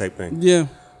insecurity type thing? Yeah.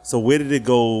 So where did it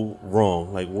go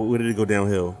wrong? Like, where did it go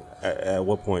downhill? At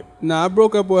what point? Nah, I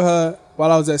broke up with her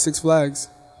while I was at Six Flags.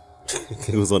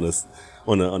 It was on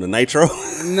a nitro?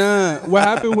 Nah, what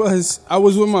happened was I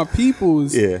was with my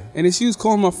peoples. Yeah. And then she was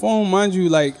calling my phone, mind you,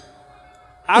 like,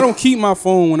 I don't keep my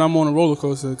phone when I'm on a roller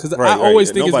coaster because I always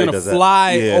think it's going to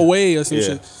fly away or some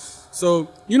shit. So,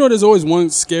 there's always one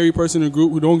scary person in the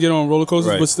group who don't get on roller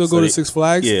coasters but still go to Six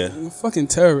Flags. Yeah. Fucking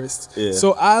terrorists. Yeah.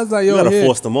 So I was like, yo, you gotta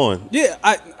force them on. Yeah.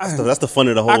 That's the fun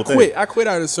of the whole thing. I quit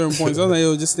at a certain point. So I was like,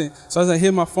 yo, just think. So I was like,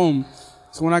 hit my phone.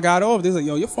 So when I got off, they was like,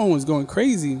 yo, your phone was going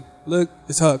crazy. Look,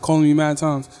 it's her calling me mad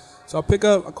times. So I pick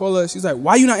up, I call her. She's like,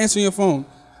 why you not answering your phone?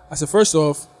 I said, first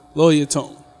off, lower your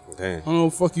tone. Damn. I don't know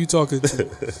what the fuck you talking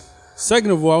to.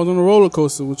 Second of all, I was on a roller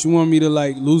coaster. What, you want me to,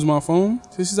 like, lose my phone?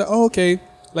 So she's like, oh, okay.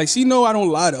 Like, she know I don't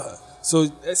lie to her. So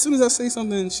as soon as I say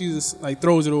something, she just, like,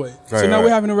 throws it away. So now we're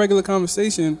having a regular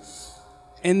conversation.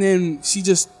 And then she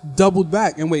just doubled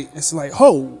back. And wait, it's like,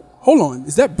 hold on.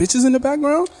 Is that bitches in the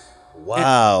background?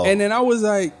 Wow. And then I was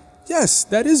like, yes,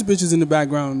 that is bitches in the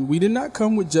background. We did not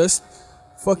come with just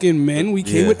fucking men. We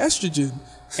came with estrogen.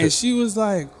 And she was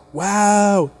like,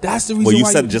 wow, that's the reason why. Well, you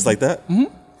said it just like that? Mm-hmm.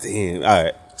 Damn, all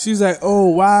right. She's like, oh,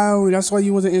 wow, that's why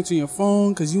you wasn't answering your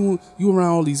phone because you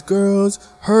around all these girls.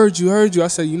 Heard you. I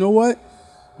said, you know what?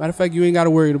 Matter of fact, you ain't got to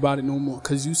worry about it no more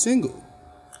because you single.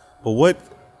 But what,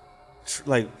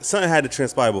 like, something had to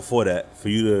transpire before that for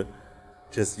you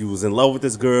to you was in love with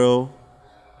this girl.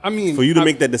 I mean, for you to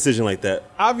make that decision like that.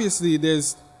 Obviously,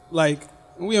 there's, like,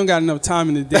 we don't got enough time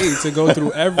in the day to go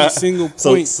through every single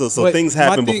point. So things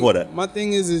happen before that. My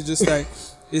thing is just like,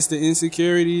 it's the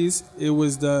insecurities. It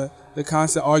was the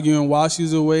constant arguing while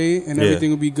she's away and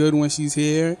everything will be good when she's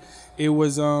here. It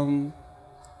was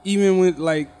even with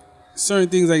like certain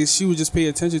things like she would just pay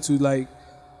attention to like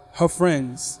her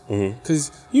friends.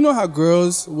 Because you know how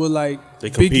girls will like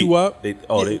big you up. They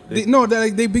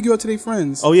big you up to their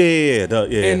friends. Oh yeah.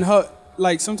 And her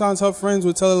like sometimes her friends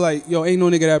would tell her like, yo, ain't no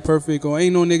nigga that perfect or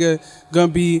ain't no nigga gonna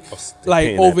be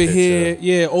like over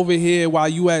here while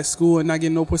you at school and not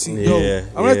getting no pussy.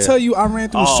 I'm gonna tell you, I ran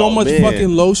through so much fucking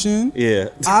lotion. Yeah.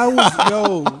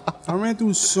 I ran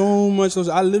through so much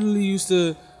lotion. I literally used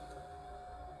to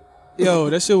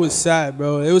that shit was sad,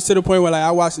 bro. It was to the point where like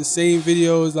I watched the same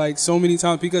videos like so many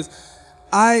times because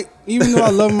even though I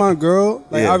love my girl,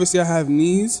 like obviously I have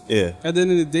needs. Yeah. At the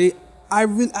end of the day,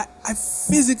 I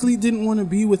physically didn't want to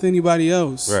be with anybody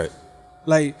else. Right.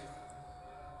 Like,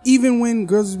 even when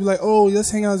girls would be like, oh,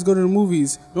 let's hang out, let's go to the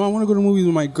movies. No, I want to go to the movies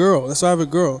with my girl. That's why I have a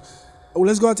girl. Oh,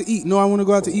 let's go out to eat. No, I want to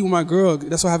go out to eat with my girl.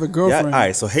 That's why I have a girlfriend. Yeah, all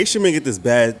right, so Haitian men get this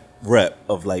bad rep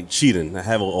of like cheating,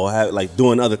 like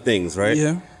doing other things, right?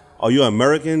 Yeah. Are you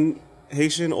American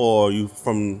Haitian or are you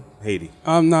from Haiti?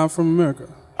 I'm not from America.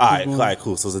 All right,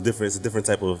 cool. So it's a different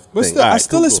type of but thing. Still, right, I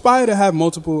still aspire to have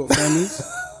multiple families.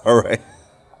 All right.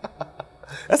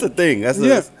 That's the thing. That's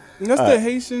the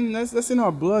Haitian. That's in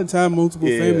our blood to have multiple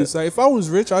families. Like, if I was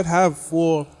rich, I'd have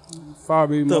 4, 5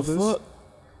 baby mothers. The fuck?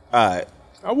 All right.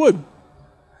 I would.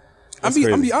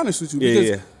 I'm be honest with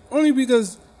you. Only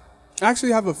because I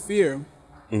actually have a fear.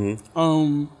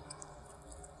 Mm-hmm.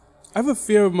 I have a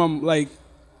fear of like,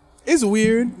 it's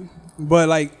weird, but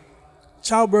like,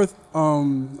 childbirth,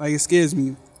 like, it scares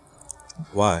me.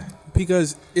 Why?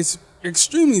 Because it's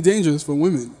extremely dangerous for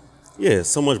women. Yeah,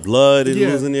 so much blood and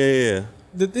losing. Yeah.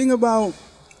 The thing about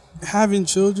having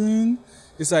children,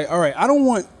 it's like, all right, I don't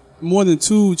want more than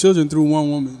 2 children through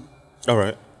one woman. All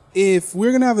right. If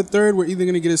we're gonna have a third, we're either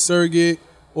gonna get a surrogate,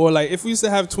 or like if we used to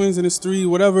have twins and it's 3,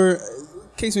 whatever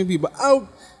case may be. But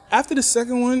after the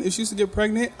second one, if she used to get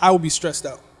pregnant, I would be stressed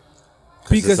out.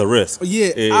 Because it's a risk.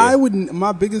 Yeah, I would.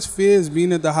 My biggest fear is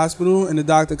being at the hospital and the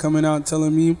doctor coming out and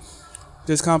telling me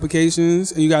there's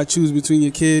complications and you gotta choose between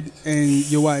your kid and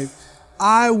your wife.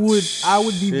 I would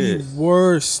be the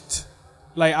worst.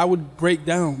 Like, I would break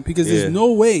down because there's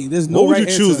no way. There's no right answer. What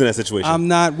would you choose in that situation? I'm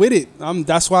not with it.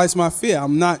 That's why it's my fear.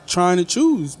 I'm not trying to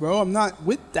choose, bro. I'm not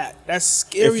with that. That's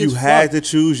scary. If you had to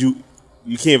choose, you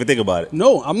can't even think about it.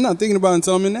 No, I'm not thinking about it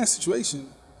until I'm in that situation.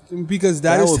 Because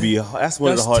that's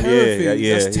one of the hard.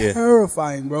 That's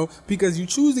terrifying, bro. Because you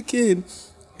choose the kid,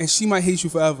 and she might hate you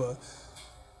forever.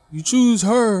 You choose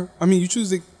her. You choose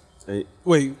the.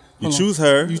 Wait. You choose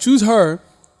her. You choose her,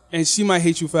 and she might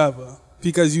hate you forever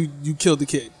because you killed the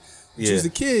kid. You choose the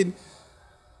kid,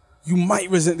 you might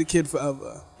resent the kid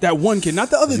forever. That one kid, not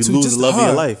the other 2. Lose just the love her. of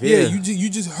your life. Yeah. You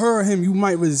just her or him. You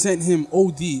might resent him.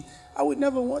 OD. I would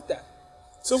never want that.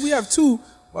 So if we have 2,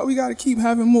 why we gotta keep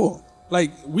having more?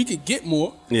 Like, we could get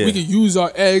more. Yeah. We could use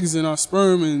our eggs and our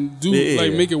sperm and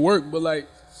make it work. But like,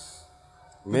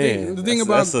 man, the thing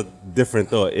about that's a different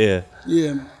thought. Yeah.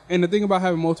 Yeah. And the thing about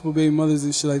having multiple baby mothers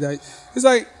and shit like that, it's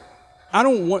like, I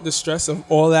don't want the stress of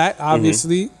all that,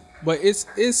 obviously, but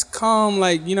it's calm,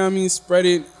 like, you know what I mean, spread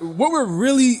it. What we're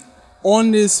really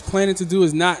on this planet to do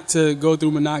is not to go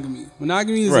through monogamy.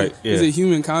 Monogamy is a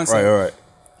human concept. Right.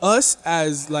 Us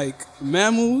as like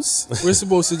mammals, we're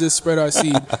supposed to just spread our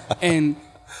seed and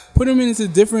put them into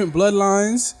different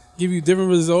bloodlines, give you different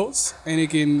results, and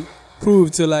it can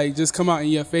prove to like just come out in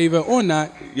your favor or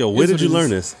not. Yo, where did you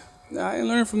learn this? I ain't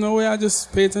learned from nowhere. I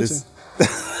just pay attention.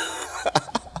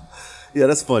 Yeah,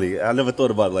 that's funny. I never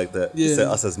thought about it like that. Yeah. You said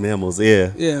us as mammals.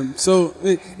 Yeah. Yeah. So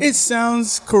it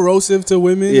sounds corrosive to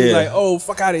women. Yeah. Like, oh,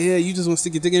 fuck out of here. You just want to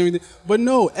stick your dick in everything. But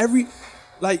no,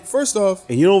 first off.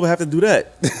 And you don't have to do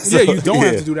that. So, yeah, you don't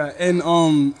have to do that.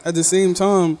 And at the same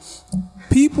time,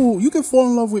 you can fall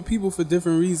in love with people for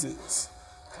different reasons.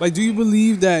 Like, do you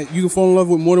believe that you can fall in love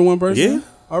with more than one person? Yeah.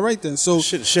 All right then. So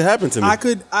shit happened to me.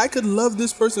 I could love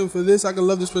this person for this. I could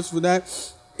love this person for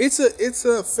that. It's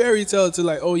a fairy tale to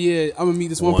like, oh yeah, I'm gonna meet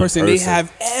this one person. They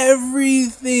have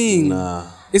everything. Nah.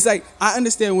 It's like, I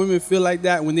understand women feel like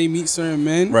that when they meet certain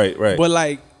men. Right. But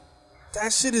like,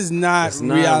 that shit is not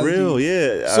reality. Not real.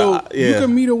 Yeah. So you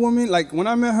can meet a woman, like when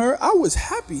I met her, I was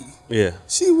happy. Yeah.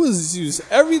 She was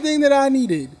everything that I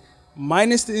needed,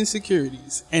 minus the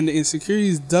insecurities. And the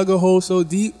insecurities dug a hole so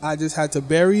deep, I just had to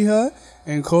bury her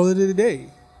and call it a day.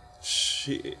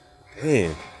 Shit.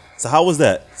 Damn. So how was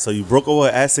that? So you broke over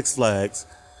at Six Flags.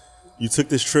 You took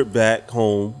this trip back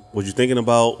home. Was you thinking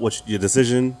about your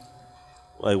decision?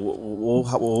 Like,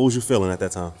 what was you feeling at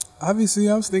that time? Obviously,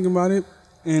 I was thinking about it.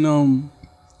 And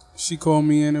she called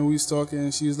me in and we was talking.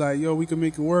 And she was like, yo, we can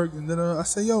make it work. And then I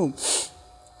said, yo,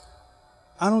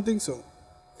 I don't think so.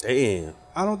 Damn.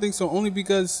 I don't think so. Only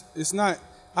because it's not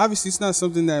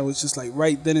something that was just like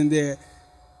right then and there.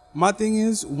 My thing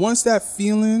is, once that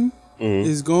feeling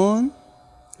is gone,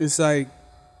 it's like,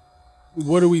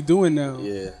 what are we doing now?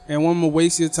 Yeah. And when I'm gonna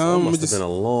waste your time, it must have been a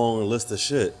long list of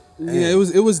shit. Yeah, it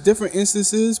was different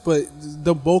instances, but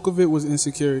the bulk of it was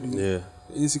insecurity. Yeah.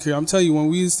 Insecurity. I'm telling you, when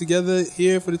we was together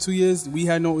here for the 2 years, we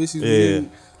had no issues. Yeah.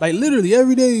 Like literally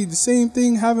every day, the same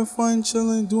thing, having fun,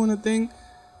 chilling, doing a thing,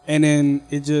 and then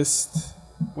it just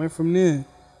went from there.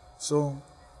 So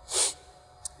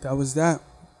that was that.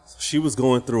 She was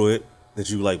going through it. Did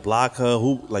you like block her?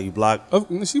 Who like you blocked?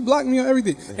 She blocked me on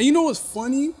everything. And you know what's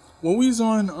funny? When we was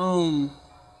on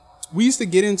we used to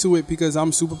get into it because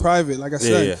I'm super private, like I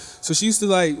said. Yeah. So she used to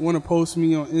like want to post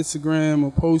me on Instagram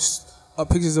or post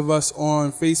pictures of us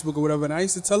on Facebook or whatever. And I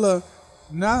used to tell her,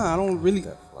 nah, I don't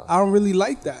really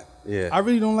like that. Yeah. I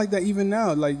really don't like that even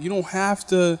now. Like, you don't have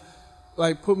to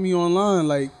like put me online.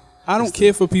 Like, I don't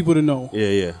care for people to know.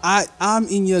 Yeah. I'm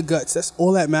in your guts. That's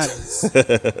all that matters.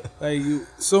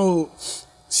 So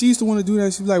she used to want to do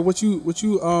that. She was like, what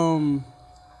you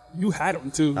you had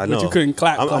them too, I know. But you couldn't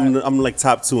clap. I'm like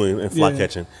top 2 in fly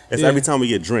catching. It's every time we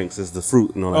get drinks, it's the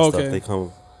fruit and all that stuff. They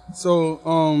come.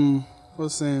 So,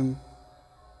 what's saying?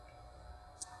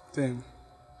 Damn.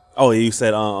 Oh, yeah, you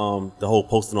said the whole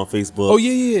posting on Facebook. Oh,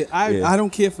 yeah. I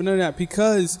don't care for none of that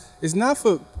because it's not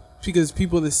because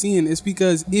people are seeing. It's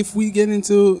because if we get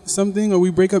into something or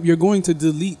we break up, you're going to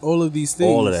delete all of these things.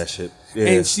 All of that shit. Yeah.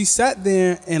 And she sat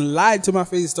there and lied to my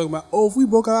face talking about, if we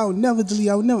broke up, I would never delete.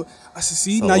 I would never. I said,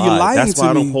 see, now you're lying to me. That's why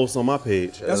I don't post on my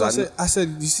page. That's what I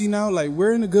said, you see now, like,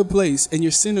 we're in a good place and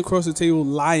you're sitting across the table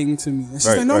lying to me. And she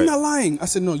said, no, I'm not lying. I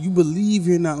said, no, you believe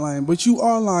you're not lying, but you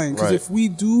are lying. Because if we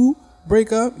do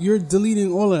break up, you're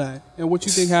deleting all of that. And what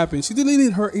you think happened? She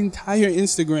deleted her entire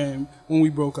Instagram when we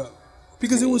broke up.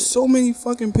 Because it was so many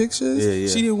fucking pictures. Yeah.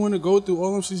 She didn't want to go through all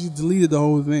of them, so she deleted the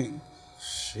whole thing.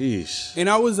 Sheesh. And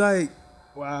I was like,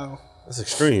 wow. That's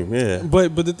extreme, yeah.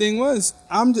 But the thing was,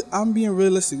 I'm being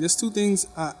realistic. There's 2 things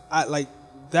I like.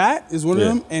 That is one of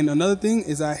them. And another thing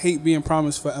is I hate being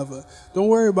promised forever. Don't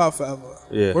worry about forever.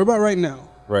 Yeah. Worry about right now.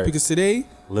 Right. Because today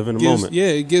live in the moment. Yeah,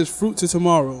 it gives fruit to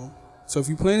tomorrow. So if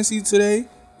you plant a seed today,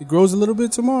 it grows a little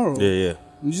bit tomorrow. Yeah.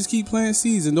 You just keep planting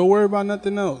seeds and don't worry about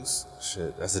nothing else.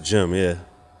 Shit, that's a gem, yeah.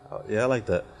 Yeah, I like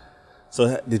that. So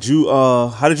how did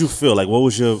you feel? Like what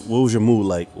was your mood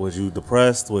like? Was you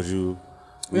depressed? Was you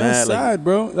mad? Sad,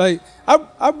 bro. Like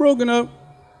I've broken up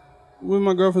with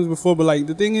my girlfriends before, but like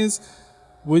the thing is,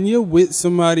 when you're with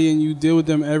somebody and you deal with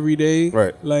them every day,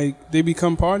 right, like they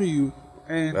become part of you.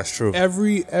 And that's true.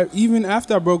 Even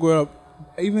after I broke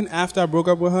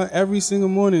up with her, every single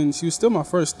morning she was still my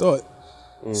first thought.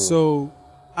 So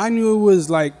I knew it was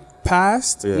like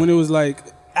past when it was like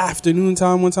afternoon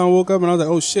time. One time I woke up and I was like,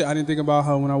 oh shit, I didn't think about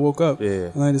her when I woke up. Yeah.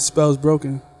 And like the spell's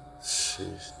broken.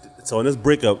 So in this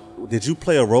breakup, did you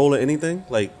play a role in anything?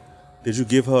 Like, did you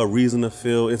give her a reason to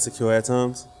feel insecure at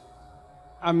times?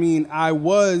 I mean, I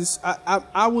would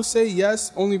say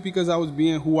yes, only because I was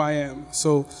being who I am.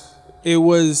 So it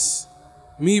was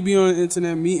me being on the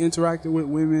internet, me interacting with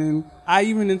women. I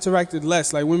even interacted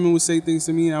less. Like women would say things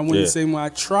to me and I wouldn't say them. I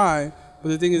try. But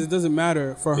the thing is, it doesn't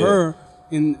matter. For her,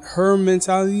 in her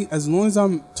mentality, as long as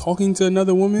I'm talking to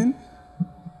another woman,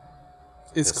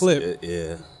 it's clipped.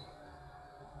 Yeah.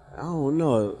 I don't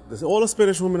know. All the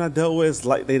Spanish women I dealt with, it's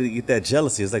like they get that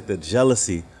jealousy. It's like the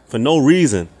jealousy for no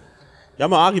reason.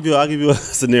 I'll give you a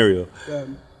scenario. Yeah.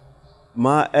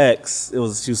 My ex, she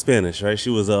was Spanish, right?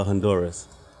 She was Honduras.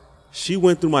 She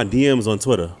went through my DMs on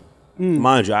Twitter.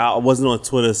 Mind you, I wasn't on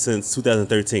Twitter since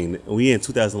 2013. We in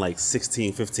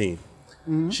 2016, 15.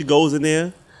 Mm-hmm. She goes in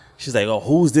there. She's like, oh,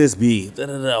 who's this B?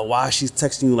 Why she's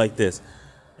texting you like this?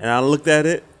 And I looked at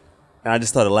it, and I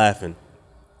just started laughing.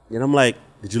 And I'm like,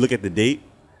 did you look at the date?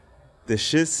 The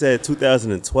shit said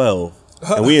 2012,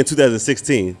 and we in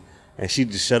 2016, and she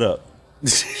just shut up.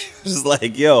 Just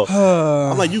like, yo.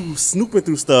 I'm like, you snooping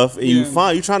through stuff, and you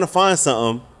trying to find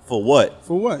something for what?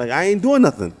 For what? Like, I ain't doing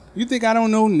nothing. You think I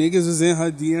don't know niggas is in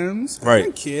her DMs? Right. I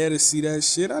don't care to see that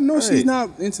shit. I know she's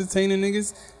not entertaining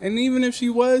niggas. And even if she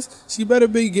was, she better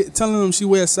be telling them she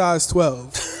wears size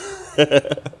 12.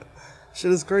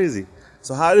 Shit is crazy.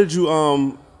 So how did you,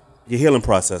 your healing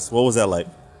process, what was that like?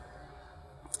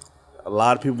 A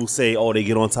lot of people say, oh, they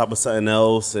get on top of something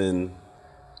else, and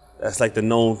that's like the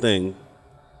known thing.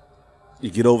 You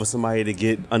get over somebody to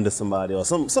get under somebody or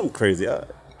something crazy. I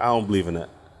don't believe in that.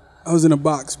 I was in a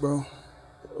box, bro.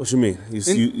 What you mean?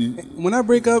 When I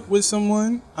break up with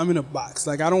someone, I'm in a box.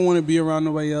 Like, I don't want to be around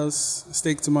nobody else,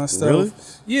 stick to my stuff. Really?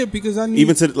 Yeah, because I need...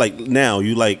 Even to, like, now,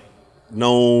 you, like,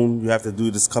 known, you have to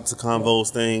do this Cups of Convos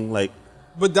thing, like...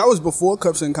 But that was before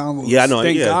Cups and Convos. Yeah, I know.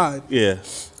 Thank God. Yeah.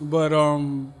 But,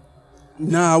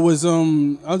 I was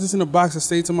just in a box. I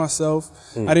stayed to myself.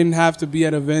 I didn't have to be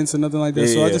at events or nothing like that.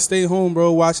 So I just stayed home,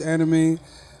 bro, watch anime,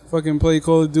 fucking play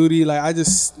Call of Duty. Like, I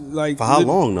just, like... For how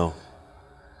long, though?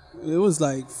 It was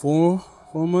like 4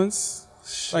 months.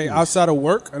 Jeez. Like outside of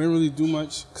work, I didn't really do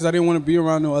much because I didn't want to be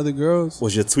around no other girls.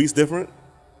 Was your tweets different?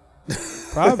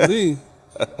 Probably.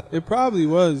 It probably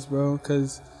was, bro,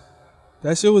 because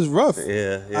that shit was rough.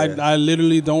 Yeah. I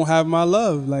literally don't have my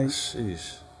love. Like,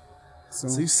 sheesh.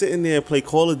 So you sitting there and play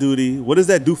Call of Duty. What does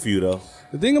that do for you, though?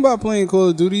 The thing about playing Call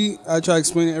of Duty, I try to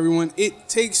explain to everyone, it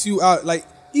takes you out. Like,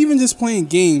 even just playing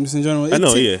games in general.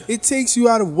 It takes you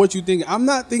out of what you think. I'm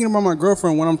not thinking about my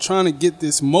girlfriend when I'm trying to get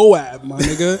this Moab, my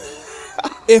nigga.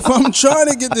 If I'm trying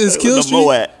to get this kill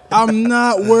streak, I'm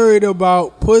not worried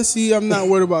about pussy. I'm not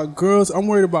worried about girls. I'm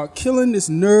worried about killing this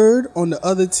nerd on the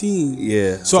other team.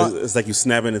 Yeah. So it's like you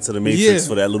snapping into the Matrix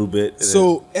for that little bit.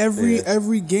 So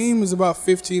every game is about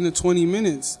 15 to 20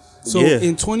 minutes. So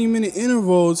in 20-minute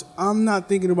intervals, I'm not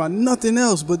thinking about nothing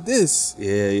else but this.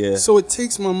 Yeah. So it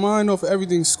takes my mind off of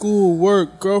everything: school,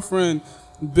 work, girlfriend,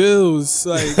 bills,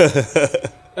 like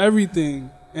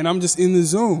everything. And I'm just in the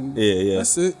zone. Yeah.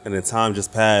 That's it. And then time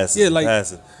just passed. Yeah, like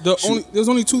there's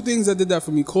only two things that did that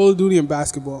for me: Call of Duty and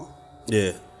basketball.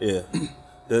 Yeah.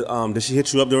 Did she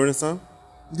hit you up during this time?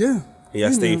 Yeah.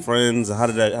 Yeah, stayed friends. How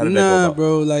did that go about? Nah,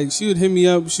 bro. Like she would hit me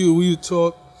up. We would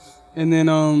talk, and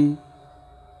then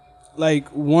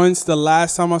like once the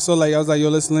last time I saw, like I was like, yo,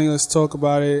 let's talk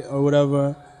about it or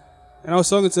whatever. And I was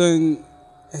talking to her,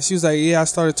 and she was like, yeah, I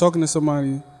started talking to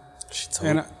somebody. She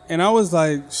told me. And I was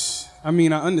like, I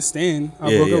mean, I understand.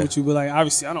 I broke up with you, but like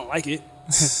obviously I don't like it.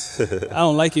 I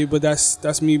don't like it, but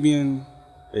that's me being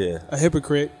a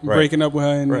hypocrite, breaking up with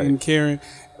her and caring.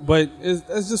 But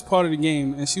it's just part of the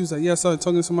game. And she was like, yeah, I started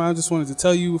talking to somebody. I just wanted to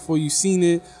tell you before you seen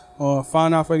it or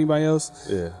find out for anybody else.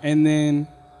 Yeah. And then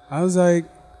I was like,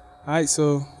 all right,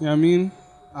 so, you know what I mean?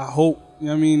 I hope, you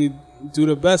know what I mean, you do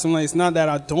the best. I'm like, it's not that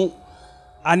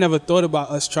I never thought about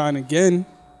us trying again.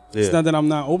 Yeah. It's not that I'm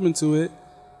not open to it.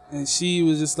 And she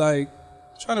was just like,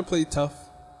 trying to play tough.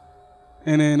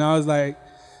 And then I was like,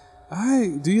 all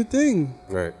right, do your thing.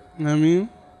 Right. You know what I mean?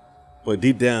 But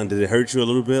deep down, did it hurt you a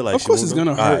little bit? Like, of course it's going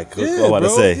to hurt. All right, cool. Yeah, bro.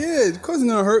 Say. Yeah, of course it's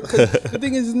going to hurt. Cause the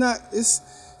thing is,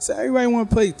 so everybody want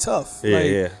to play tough.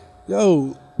 Yeah.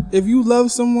 Yo, if you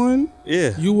love someone,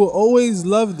 you will always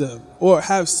love them or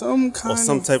have some kind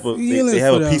of type of feeling. They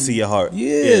have a piece of your heart.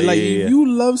 Yeah, if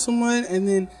you love someone and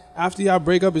then after y'all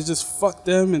break up, it's just fuck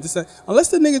them and just like, unless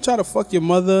the nigga try to fuck your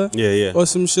mother, or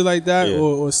some shit like that,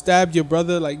 or stab your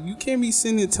brother, like you can't be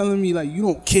sitting there telling me like you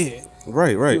don't care.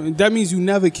 Right. You know, that means you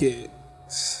never cared.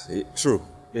 True.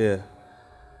 Yeah.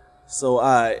 So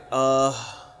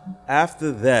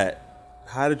after that,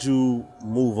 how did you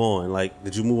move on? Like,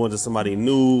 did you move on to somebody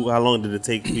new? How long did it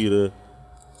take for you to?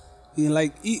 Yeah,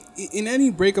 like in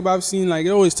any breakup I've seen, like it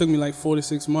always took me like 4 to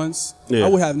 6 months. Yeah. I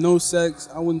would have no sex.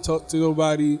 I wouldn't talk to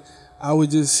nobody. I would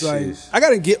just like, I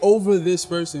gotta get over this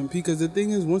person, because the thing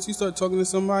is, once you start talking to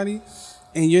somebody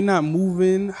and you're not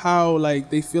moving how like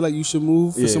they feel like you should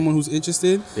move for someone who's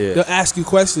interested, they'll ask you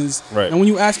questions. Right. And when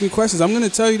you ask me questions, I'm gonna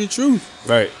tell you the truth.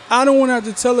 Right. I don't want to have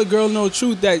to tell a girl no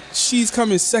truth that she's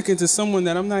coming second to someone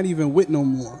that I'm not even with no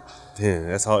more. Damn,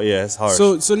 that's hard. Yeah, that's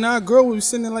hard. So now a girl will be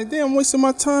sitting there like, damn, I'm wasting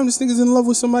my time. This nigga's in love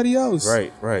with somebody else.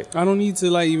 Right. I don't need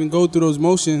to like even go through those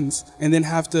motions and then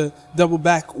have to double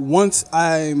back once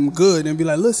I'm good and be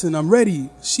like, listen, I'm ready.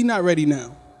 She not ready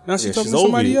now. Now she's talking to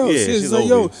somebody else. Yeah, she's like,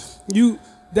 yo,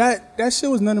 that shit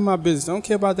was none of my business. I don't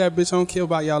care about that bitch. I don't care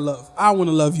about y'all love. I want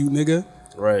to love you, nigga.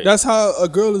 Right. That's how a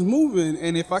girl is moving.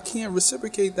 And if I can't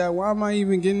reciprocate that, why am I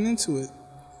even getting into it?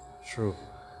 True.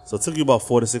 So it took you about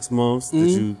 4 to 6 months.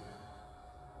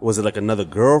 Was it like another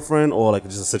girlfriend or like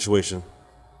just a situation?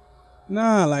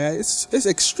 Nah, like it's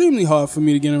extremely hard for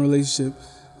me to get in a relationship.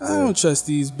 I don't trust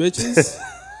these bitches.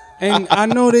 And I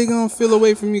know they gonna feel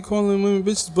away from me calling women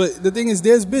bitches, but the thing is,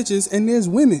 there's bitches and there's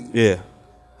women. Yeah.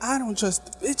 I don't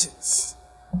trust the bitches.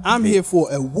 I'm here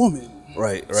for a woman.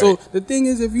 Right. So the thing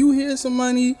is, if you hear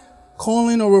somebody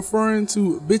calling or referring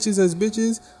to bitches as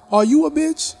bitches, are you a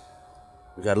bitch?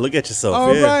 You gotta look at yourself.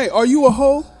 All right. Are you a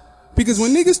hoe? Because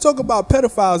when niggas talk about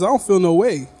pedophiles, I don't feel no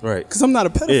way. Right. Because I'm not a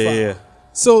pedophile. Yeah.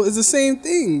 So it's the same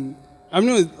thing. I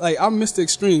mean, like, I'm Mr.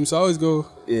 Extreme, so I always go.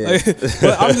 Yeah. Like,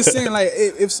 but I'm just saying, like,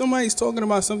 if somebody's talking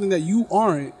about something that you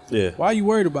aren't, why are you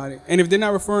worried about it? And if they're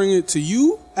not referring it to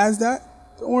you as that,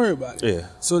 don't worry about it. Yeah.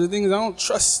 So the thing is, I don't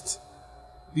trust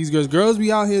these girls. Girls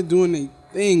be out here doing their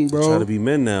thing, bro. Trying to be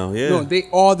men now. Yeah. No, they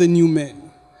are the new men.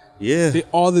 Yeah. They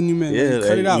are the new men. Yeah,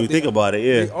 cut it out. You think about it,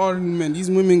 They are the new men.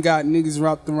 These women got niggas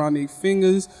wrapped around their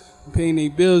fingers, paying their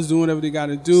bills, doing whatever they got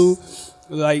to do.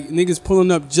 Like, niggas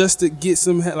pulling up just to get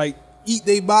some, like, eat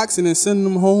their box and then send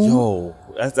them home. Yo,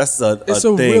 that's a it's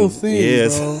a thing. Real thing,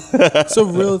 bro. It's a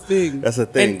real thing. That's a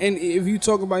thing. And if you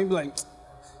talk about it, you be like,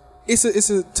 it's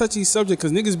a touchy subject,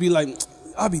 because niggas be like,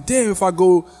 I'll be damned if I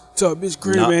go to a bitch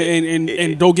crib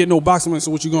and don't get no box.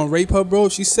 So what, you gonna rape her, bro?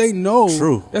 If she say no,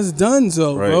 true, that's done,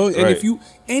 bro. And if you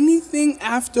anything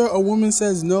after a woman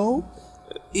says no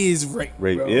is rape,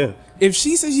 bro. Yeah. If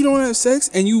she says you don't have sex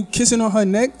and you kissing on her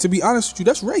neck, to be honest with you,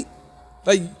 that's rape.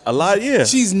 Like a lot, yeah.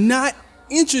 She's not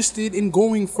interested in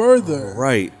going further.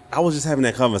 Right. I was just having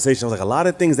that conversation. I was like, a lot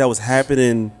of things that was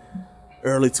happening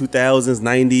early 2000s,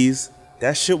 90s,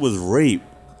 that shit was rape,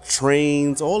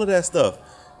 trains, all of that stuff.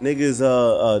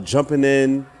 Niggas jumping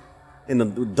in the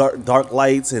dark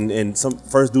lights and some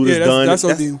first dude is done. That's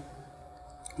OD.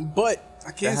 But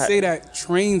I can't say that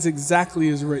trains exactly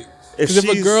is rape. Because if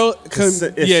a girl,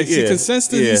 she consents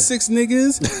to these 6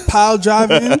 niggas pile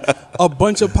driving a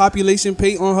bunch of population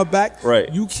pay on her back,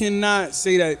 right? You cannot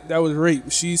say that was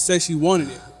rape. She said she wanted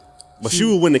it, but she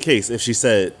would win the case if she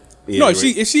said. No,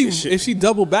 if she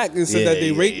doubled back and said that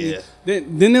they raped me,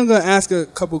 then they're gonna ask a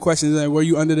couple questions like, were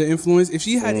you under the influence? If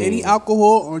she had any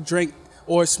alcohol or drank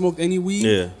or smoked any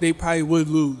weed, they probably would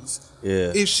lose.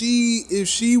 Yeah. If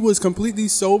she was completely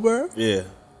sober,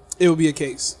 it would be a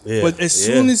case. Yeah. But as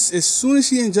soon as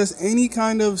she ingests any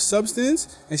kind of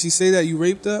substance and she say that you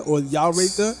raped her or y'all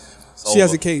raped her, she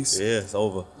has a case. Yeah, it's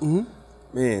over. Mm-hmm.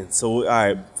 Man, so all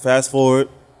right, fast forward.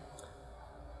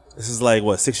 This is like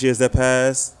what, 6 years that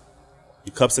passed.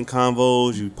 You cups and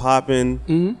convos, you popping.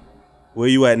 Mm-hmm. Where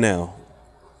you at now?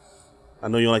 I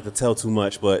know you don't like to tell too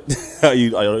much, but are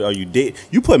you date?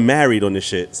 You put married on this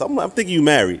shit, so I'm thinking you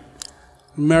married.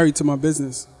 I'm married to my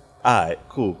business. All right,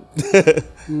 cool.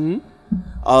 Mm-hmm.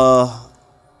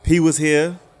 P was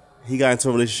here. He got into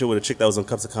a relationship with a chick that was on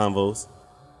Cups and Convos.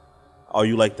 Are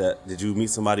you like that? Did you meet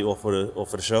somebody off for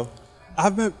the show? I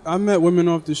met women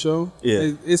off the show.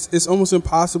 Yeah, it's almost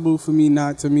impossible for me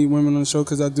not to meet women on the show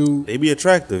because I do. They be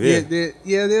attractive,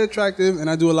 yeah. They're attractive, and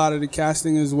I do a lot of the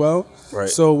casting as well. Right.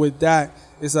 So with that,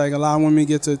 it's like a lot of women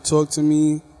get to talk to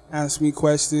me, ask me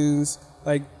questions,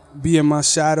 like be in my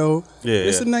shadow. Yeah,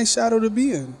 it's a nice shadow to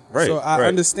be in. Right. So I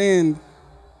understand,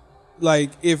 like,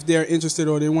 if they're interested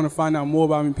or they want to find out more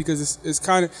about me, because it's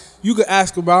kind of, you could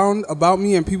ask around about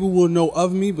me and people will know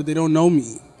of me, but they don't know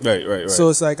me. Right. So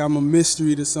it's like I'm a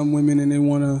mystery to some women and they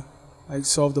want to like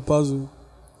solve the puzzle.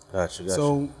 Gotcha.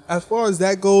 So as far as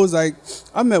that goes, like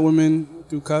I've met women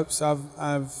through Cups. I've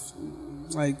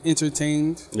like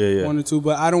entertained one or two,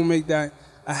 but I don't make that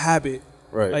a habit.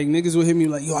 Right. Like niggas will hit me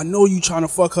like, yo, I know you trying to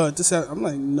fuck her. This, that. I'm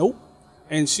like, nope.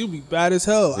 And she'll be bad as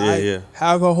hell. I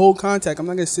have her whole contact. I'm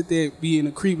not gonna sit there being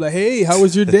a creep like, hey, how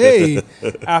was your day?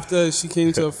 After she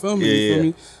came to a film, you feel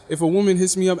me? If a woman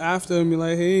hits me up after and be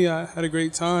like, hey, I had a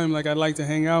great time, like I'd like to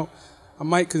hang out, I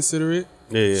might consider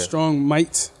it. Strong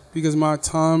might, because my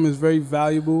time is very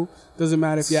valuable. Doesn't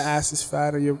matter if your ass is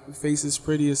fat or your face is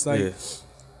pretty. It's like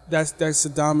that's a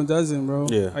dime a dozen, bro.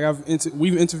 Like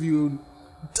we've interviewed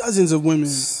dozens of women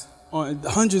on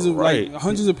hundreds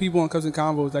of people on Cups and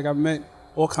Convos. Like I've met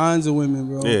all kinds of women,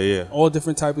 bro. All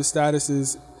different type of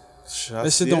statuses.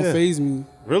 That shit don't faze me.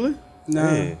 Really?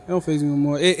 Nah, it don't faze me no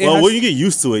more. When you get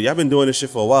used to it, y'all been doing this shit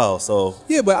for a while, so.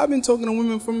 Yeah, but I've been talking to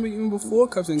women from even before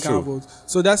Cups and Convos.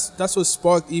 So that's what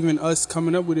sparked even us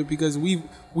coming up with it, because we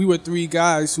were 3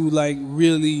 guys who like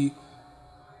really,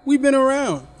 we've been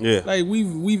around. Yeah. Like we've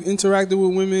interacted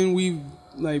with women. We've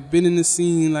like been in the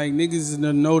scene. Like niggas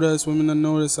done know us, women done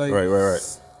know us. Like right.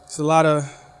 It's a lot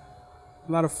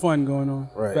of fun going on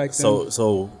back then.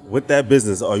 So with that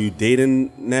business, are you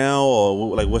dating now,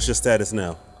 or like what's your status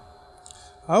now?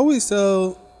 I always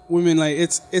tell women like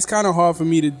it's kind of hard for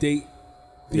me to date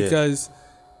because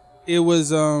it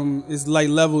was it's like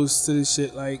levels to this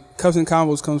shit. Like Cups and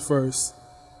Convos comes first,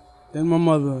 then my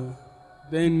mother,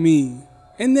 then me,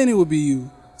 and then it would be you.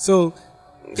 So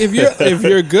if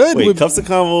you're good with Cups and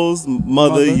Convos,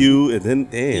 mother, you, and then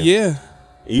damn. Yeah.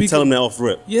 You tell them that off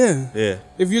rip. Yeah. Yeah.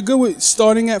 If you're good with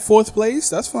starting at 4th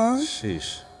place, that's fine.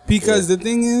 Sheesh. Because the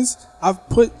thing is, I've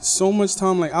put so much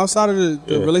time, like outside of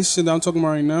the relationship that I'm talking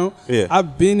about right now,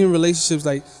 I've been in relationships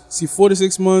like 4 to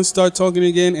 6 months, start talking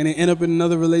again, and then end up in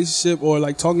another relationship or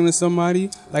like talking to somebody.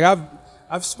 Like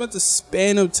I've spent a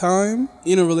span of time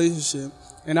in a relationship,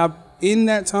 and in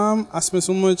that time I spent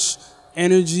so much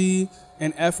energy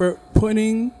and effort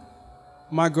putting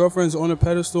my girlfriends on a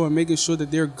pedestal and making sure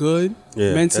that they're good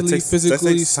mentally,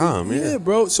 physically. That takes time, yeah,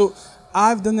 bro. So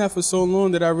I've done that for so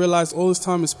long that I realized all this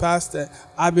time has passed that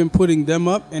I've been putting them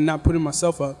up and not putting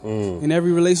myself up. In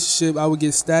every relationship, I would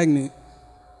get stagnant.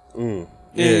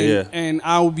 And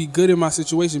I would be good in my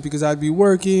situation because I'd be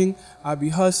working, I'd be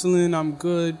hustling, I'm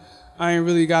good. I ain't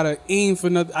really got to aim for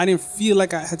nothing. I didn't feel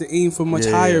like I had to aim for much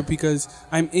higher because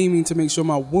I'm aiming to make sure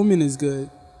my woman is good.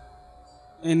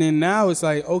 And then now it's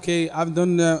like, okay, I've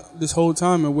done that this whole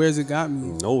time, and where's it got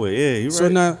me? Nowhere. Yeah, you're right. So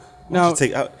now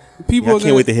people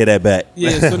can't wait to hear that back.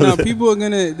 Yeah. So now people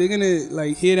they're gonna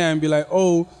like hear that and be like,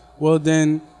 oh, well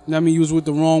then, I mean, you was with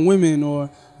the wrong women,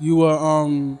 or you were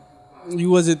you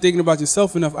wasn't thinking about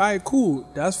yourself enough. All right, cool.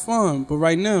 That's fun. But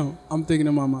right now, I'm thinking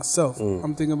about myself.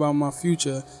 I'm thinking about my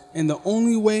future. And the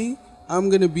only way I'm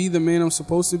going to be the man I'm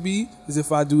supposed to be is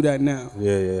if I do that now.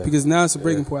 Yeah. Because now it's a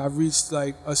breaking point. I've reached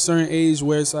like a certain age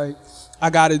where it's like, I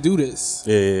got to do this.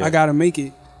 I got to make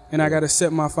it. And I got to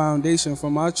set my foundation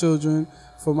for my children,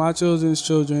 for my children's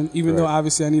children, even though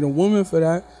obviously I need a woman for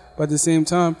that. But at the same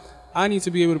time, I need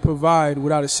to be able to provide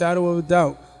without a shadow of a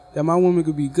doubt that my woman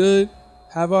could be good,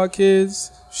 have our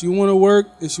kids. If she want to work,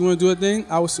 if she want to do a thing,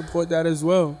 I would support that as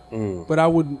well. But I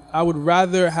would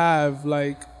rather have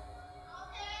like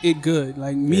it good,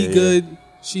 like me good,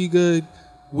 she good,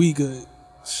 we good.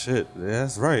 Shit,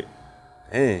 that's right.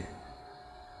 Dang.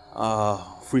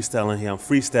 Freestyling here. I'm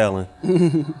freestyling.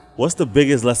 What's the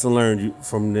biggest lesson learned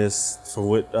from this, from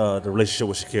the relationship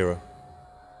with Shakira?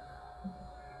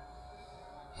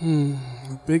 The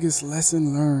biggest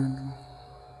lesson learned.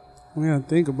 We gotta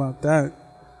think about that.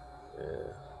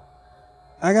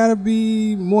 I gotta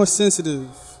be more sensitive.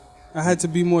 I had to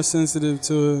be more sensitive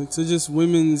to just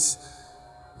women's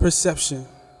perception.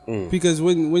 Because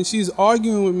when she's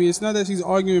arguing with me, it's not that she's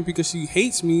arguing because she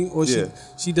hates me or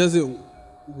she doesn't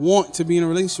want to be in a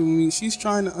relationship with me. She's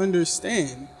trying to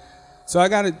understand. So I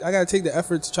gotta take the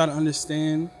effort to try to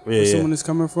understand where someone is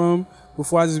coming from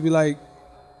before I just be like,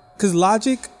 because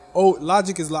logic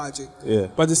is logic.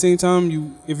 But at the same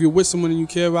time, if you're with someone and you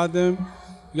care about them,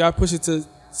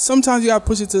 sometimes you gotta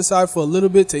push it to the side for a little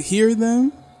bit to hear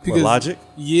them. Because logic?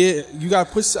 Yeah, you got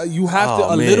to push. You have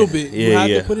to a little bit. You have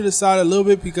to put it aside a little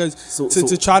bit because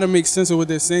to try to make sense of what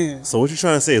they're saying. So what you're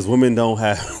trying to say is women don't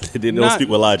speak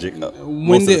with logic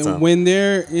when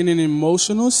they're in an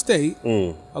emotional state.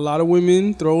 A lot of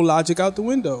women throw logic out the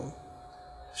window.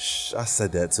 I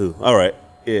said that too. All right.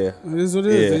 Yeah. It is what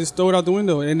it is. They just throw it out the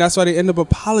window. And that's why they end up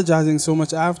apologizing so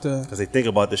much after. Because they think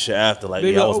about the shit after. Like,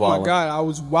 I was wilding. My God, I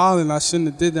was wilding. I shouldn't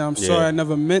have did that. I'm sorry. I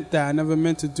never meant that. I never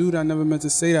meant to do that. I never meant to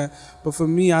say that. But for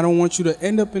me, I don't want you to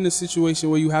end up in a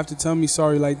situation where you have to tell me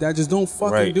sorry like that. Just don't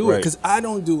fucking do it. Because I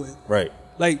don't do it. Right.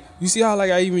 Like, you see how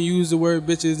I even used the word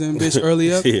bitches and bitch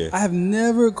earlier? I have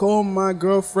never called my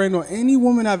girlfriend or any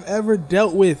woman I've ever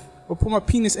dealt with or put my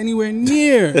penis anywhere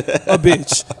near a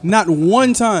bitch. Not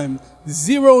one time.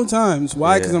 0 times.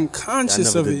 Why? Because I'm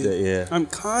conscious of it. I'm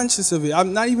conscious of it.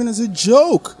 I'm not even as a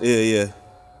joke.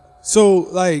 So,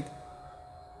 like,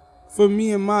 for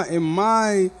me, in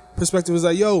my perspective, it's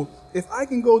like, yo, if I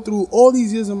can go through all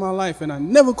these years of my life and I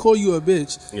never call you a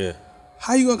bitch,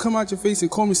 how you gonna come out your face and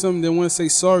call me something then want to say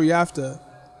sorry after?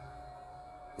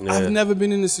 I've never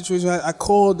been in a situation where I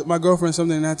called my girlfriend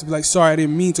something and I had to be like, sorry, I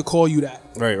didn't mean to call you that.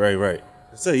 Right.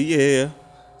 So,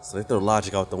 So they throw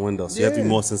logic out the window. So you have to be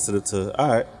more sensitive to. All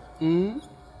right.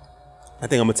 I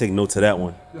think I'm gonna take note to that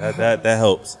one. That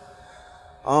helps.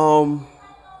 Now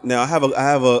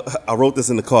I wrote this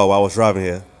in the car while I was driving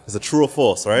here. It's a true or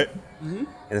false, right? And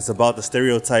it's about the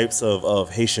stereotypes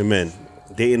of Haitian men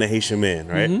dating a Haitian man,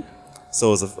 right?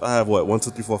 So I have 1,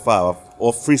 2, 3, 4, 5,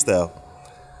 all freestyle.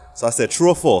 So I said true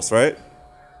or false, right?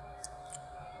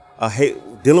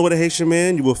 Dealing with a Haitian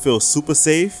man, you will feel super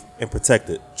safe and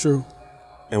protected. True.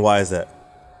 And why is that?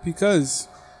 Because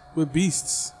we're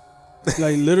beasts.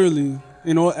 Like, literally,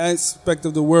 in all aspect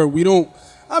of the word.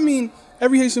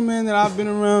 Every Haitian man that I've been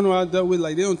around or I dealt with,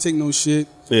 like, they don't take no shit.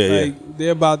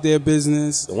 They're about their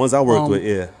business. The ones I worked with,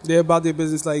 They're about their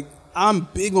business. Like, I'm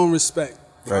big on respect.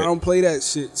 Right. I don't play that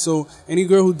shit. So, any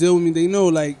girl who deal with me, they know,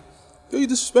 like, yo, you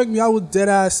disrespect me, I will dead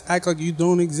ass act like you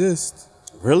don't exist.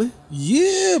 Really?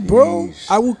 Yeah, bro. Sheesh.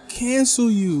 I will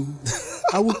cancel you.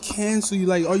 I will cancel you.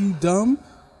 Like, are you dumb?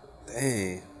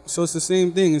 Dang. So it's the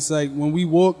same thing. It's like when we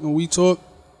walk, when we talk,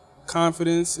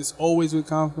 confidence. It's always with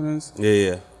confidence.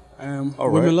 Yeah.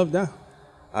 Women love that.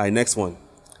 All right, next one.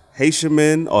 Haitian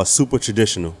men are super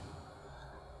traditional.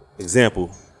 Example,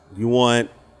 you want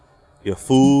your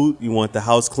food, you want the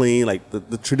house clean, like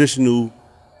the traditional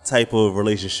type of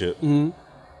relationship.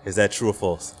 Is that true or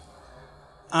false?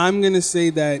 I'm going to say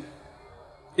that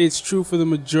it's true for the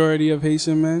majority of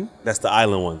Haitian men. That's the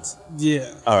island ones?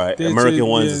 Yeah. All right. American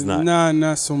ones is not? Nah,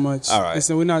 not so much. All right.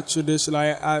 Listen, we're not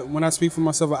traditional. When I speak for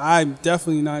myself, I'm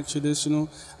definitely not traditional.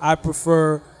 I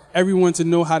prefer everyone to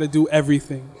know how to do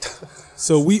everything.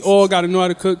 So we all got to know how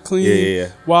to cook, clean,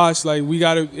 wash. Like, we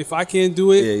got to, if I can't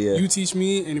do it, you teach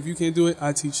me. And if you can't do it,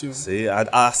 I teach you. See,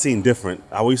 I seen different.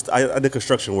 I did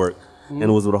construction work, and it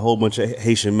was with a whole bunch of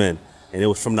Haitian men, and it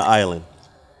was from the island.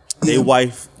 Their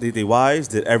wives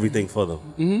did everything for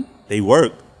them. They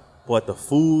worked, but the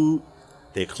food,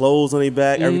 their clothes on their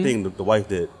back, everything the wife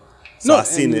did. So I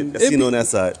seen it. I seen it on that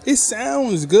side. It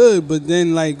sounds good, but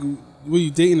then, like, were you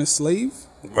dating a slave?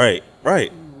 Right. All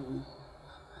right.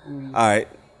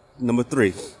 Number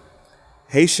 3.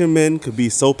 Haitian men could be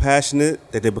so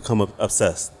passionate that they become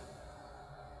obsessed.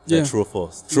 Is that true or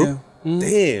false? True? Yeah. Mm-hmm.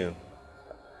 Damn.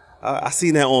 I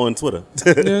seen that on Twitter.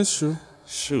 Yeah, it's true.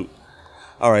 Shoot.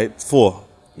 All right, 4.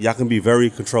 Y'all can be very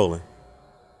controlling.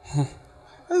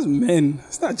 That's men.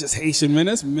 It's not just Haitian men.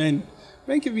 That's men.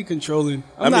 Men can be controlling.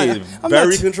 I'm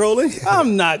very controlling?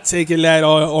 I'm not taking that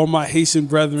on my Haitian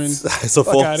brethren. So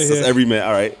false. That's every man.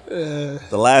 All right.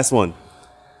 The last one.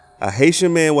 A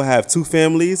Haitian man will have 2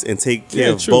 families and take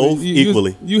care of both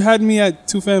equally. You had me at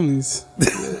 2 families.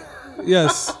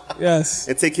 Yes.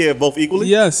 And take care of both equally?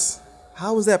 Yes.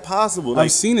 How is that possible?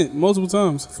 I've seen it multiple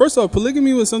times. First off,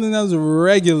 polygamy was something that was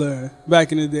regular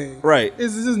back in the day. Right.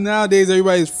 It's just nowadays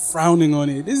everybody's frowning on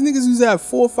it. These niggas used to have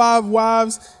 4 or 5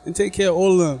 wives and take care of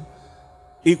all of them.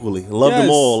 Equally. Love them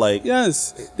all.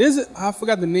 Yes. I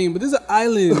forgot the name, but there's an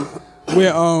island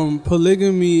where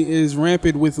polygamy is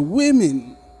rampant with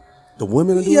women. The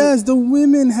women are doing Yes, the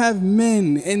women have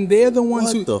men, and they're the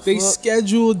ones they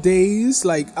schedule days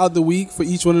out the week for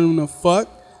each one of them to fuck.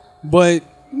 But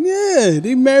yeah,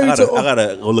 they married I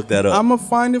gotta go look that up. I'm gonna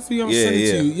find it for you. I'm gonna send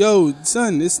it to you. Yo,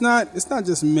 son, it's not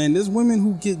just men. There's women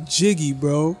who get jiggy,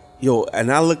 bro. Yo,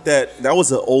 and I looked at that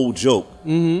was an old joke.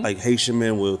 Mm-hmm. Like Haitian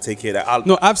men will take care of that.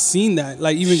 No, I've seen that.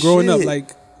 Even growing up,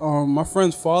 my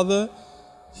friend's father,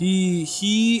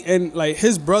 he and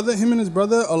his brother, him and his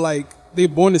brother are they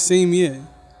born the same year.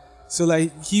 So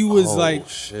he was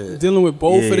dealing with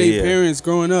both of their parents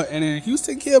growing up, and then he was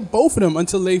taking care of both of them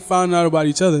until they found out about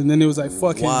each other, and then it was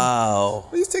fuck him. Wow.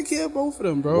 But he's taking care of both of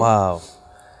them, bro. Wow.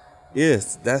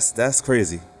 Yes, that's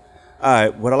crazy. All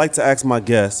right, what I like to ask my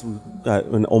guests,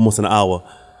 in almost an hour,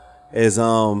 is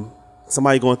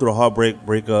somebody going through a heartbreak,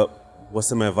 breakup. What's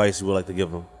some advice you would like to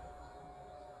give them?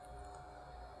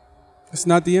 It's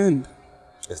not the end.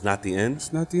 It's not the end?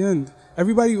 It's not the end.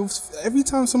 Every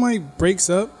time somebody breaks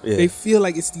up, they feel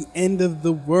like it's the end of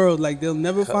the world. They'll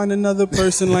never find another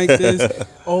person like this.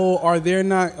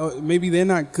 Maybe they're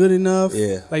not good enough.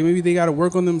 Yeah. Maybe they got to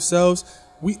work on themselves.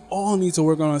 We all need to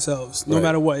work on ourselves, no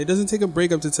matter what. It doesn't take a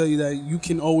breakup to tell you that you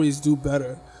can always do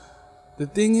better. The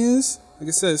thing is, like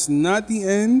I said, it's not the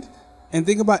end. And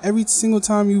think about every single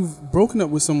time you've broken up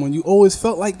with someone, you always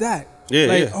felt like that.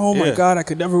 Oh my God, I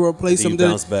could never replace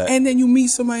something. And then you meet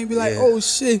somebody and be like, oh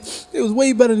shit, it was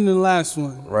way better than the last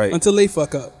one. Right. Until they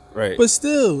fuck up. Right. But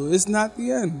still, it's not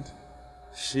the end.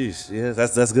 Sheesh. Yeah,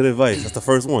 that's good advice. That's the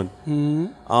first one. Mm-hmm.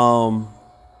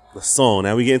 The song.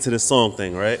 Now we get into the song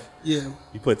thing, right? Yeah.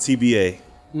 You put TBA.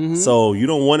 Mm-hmm. So you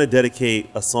don't want to dedicate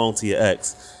a song to your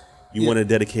ex. You want to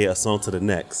dedicate a song to the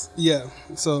next. Yeah.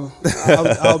 So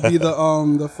I'll be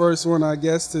the first one, I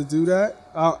guess, to do that.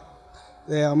 I'm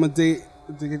going to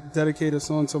dedicate a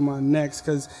song to my next,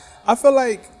 because I feel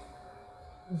like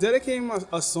dedicating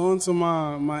a song to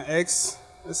my ex,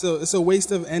 it's a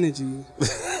waste of energy.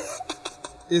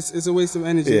 It's a waste of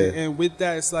energy. Yeah. And with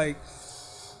that, it's I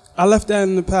left that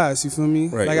in the past, you feel me?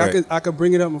 Right, I could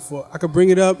bring it up before. I could bring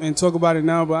it up and talk about it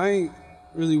now, but I ain't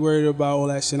really worried about all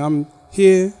that shit. I'm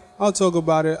here. I'll talk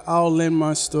about it. I'll lend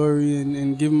my story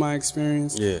and give my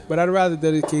experience. Yeah. But I'd rather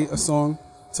dedicate a song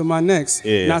to my next,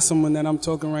 not someone that I'm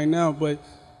talking right now. But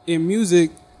in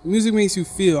music makes you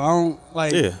feel. I don't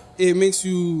it makes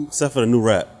you. Except for the new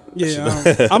rap.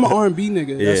 Yeah, I'm an R&B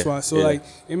nigga. That's why. So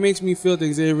it makes me feel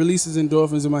things. It releases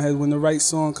endorphins in my head when the right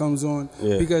song comes on.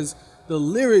 Yeah. Because the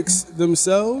lyrics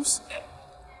themselves,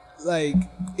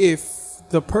 if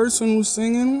the person who's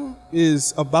singing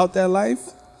is about that life,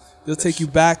 they'll take you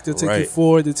back, they'll take you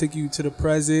forward, they'll take you to the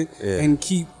present, and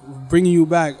keep bringing you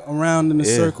back around in the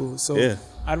circle. So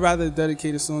I'd rather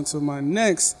dedicate a song to my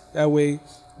next. That way,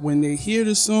 when they hear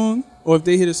the song, or if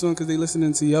they hear the song because they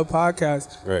listening to your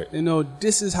podcast, they know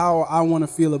this is how I want to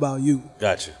feel about you.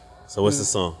 Gotcha. So what's the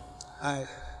song?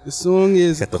 The song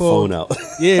is Get the called, phone out.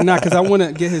 because I want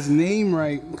to get his name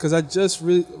right, because I just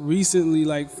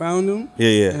recently found him.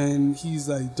 And he's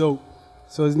dope.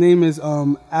 So his name is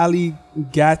Ali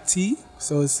Gatti.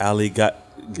 So it's Ali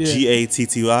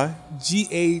G-A-T-T-I?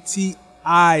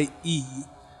 G-A-T-I-E.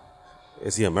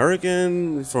 Is he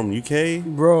American? From UK?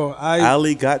 Bro,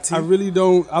 Ali Gatti? I really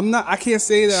don't. I can't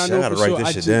say that. I gotta write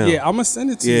this shit down. Yeah, I'm gonna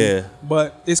send it to you.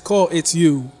 But it's called It's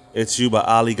You. It's You by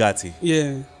Ali Gatti.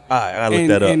 Yeah. All right, I gotta look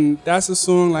that up. And that's a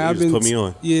song I've been put me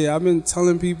on. Yeah, I've been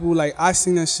telling people I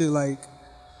sing that shit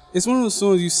it's one of those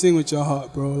songs you sing with your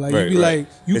heart, bro.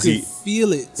 You can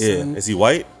feel it. Son. Yeah. Is he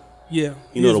white? Yeah.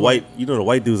 You know the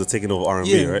white dudes are taking over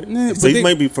R&B, right? Yeah, so he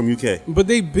might be from UK. But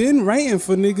they've been writing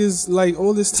for niggas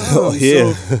all this time. Oh,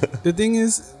 yeah. So the thing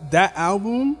is, that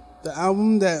album, The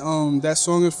album that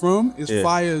song is from is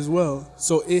fire as well.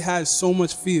 So it has so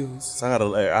much feels. So I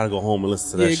gotta go home and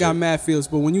listen to that. Yeah, it got mad feels.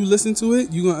 But when you listen to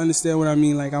it, you gonna understand what I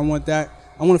mean. Like I want to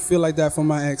feel like that for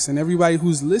my ex. And everybody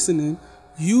who's listening,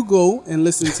 you go and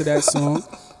listen to that song,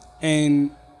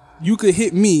 and you could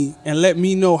hit me and let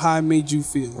me know how it made you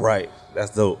feel. Right.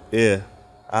 That's dope. Yeah.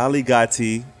 Ali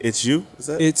Gotti, It's You? Is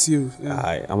that? It's You. Yeah. All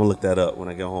right. I'm going to look that up when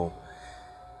I get home.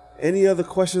 Any other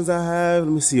questions I have?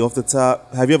 Let me see. Off the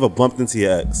top, have you ever bumped into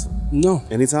your ex? No.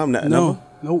 Anytime? No. Never?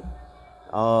 Nope.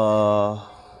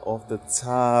 Off the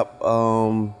top,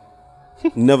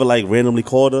 never like randomly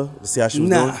called her to see how she was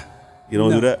doing? You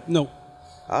don't do that? No.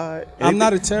 All right. I'm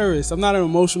not a terrorist. I'm not an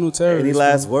emotional terrorist. Any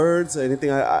last words?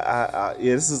 Anything?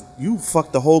 This is, you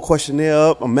fucked the whole questionnaire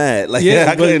up. I'm mad. Like,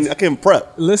 I couldn't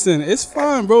prep. Listen, it's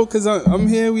fine, bro, because I'm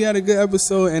here. We had a good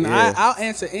episode, and I'll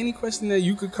answer any question that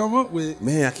you could come up with.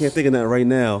 Man, I can't think of that right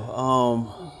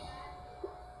now.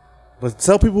 But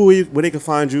tell people where they can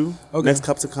find you. Okay. Next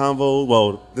Cups of Convo.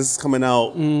 Well, this is coming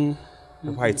out in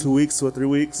probably 2 weeks, 2 or 3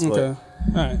 weeks. Okay.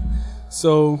 All right.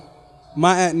 So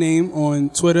my @ name on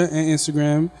Twitter and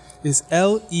Instagram is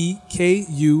LEKUROKAMI,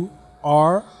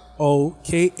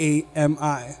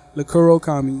 Lekuro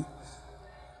Kami.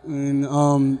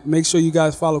 And make sure you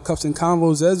guys follow Cups and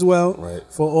Convos as well, right,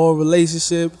 for all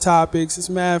relationship topics. It's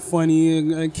mad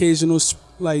funny, occasional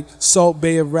like Salt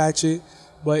Bay of Ratchet,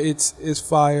 but it's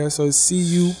fire. So it's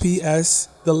CUPS,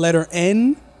 the letter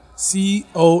N,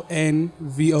 CONVOS.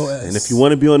 And if you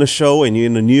want to be on the show and you're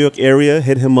in the New York area,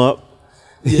 hit him up.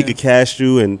 He could cast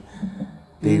you, and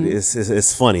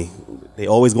it's funny. They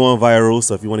always going viral,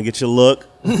 so if you want to get your look.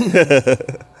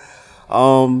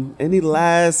 Any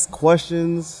last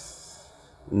questions?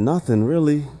 Nothing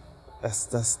really.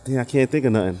 That's I can't think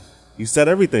of nothing. You said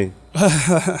everything.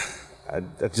 I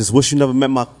just wish you never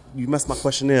you messed my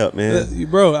questionnaire up, man.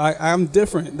 Bro, I'm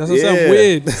different. That's what I'm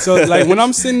weird. So like when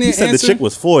I'm sitting there you said answering, the chick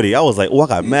was 40. I was like, I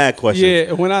got mad questions.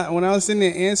 Yeah, when I was sitting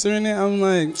there answering it, I'm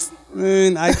like,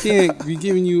 man, I can't be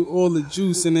giving you all the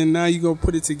juice, and then now you gonna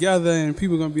put it together, and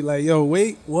people gonna be like, yo,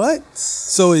 wait, what?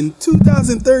 So in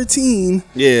 2013,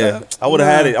 I would have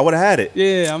had it. I would have had it.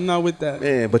 Yeah, I'm not with that.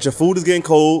 Yeah, but your food is getting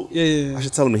cold. Yeah. I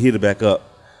should tell them to heat it back up.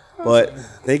 But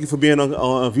thank you for being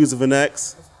on Views of an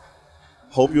X.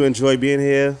 Hope you enjoy being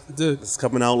here. Dude. It's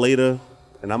coming out later,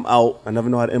 and I'm out. I never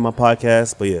know how to end my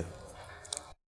podcast, but yeah.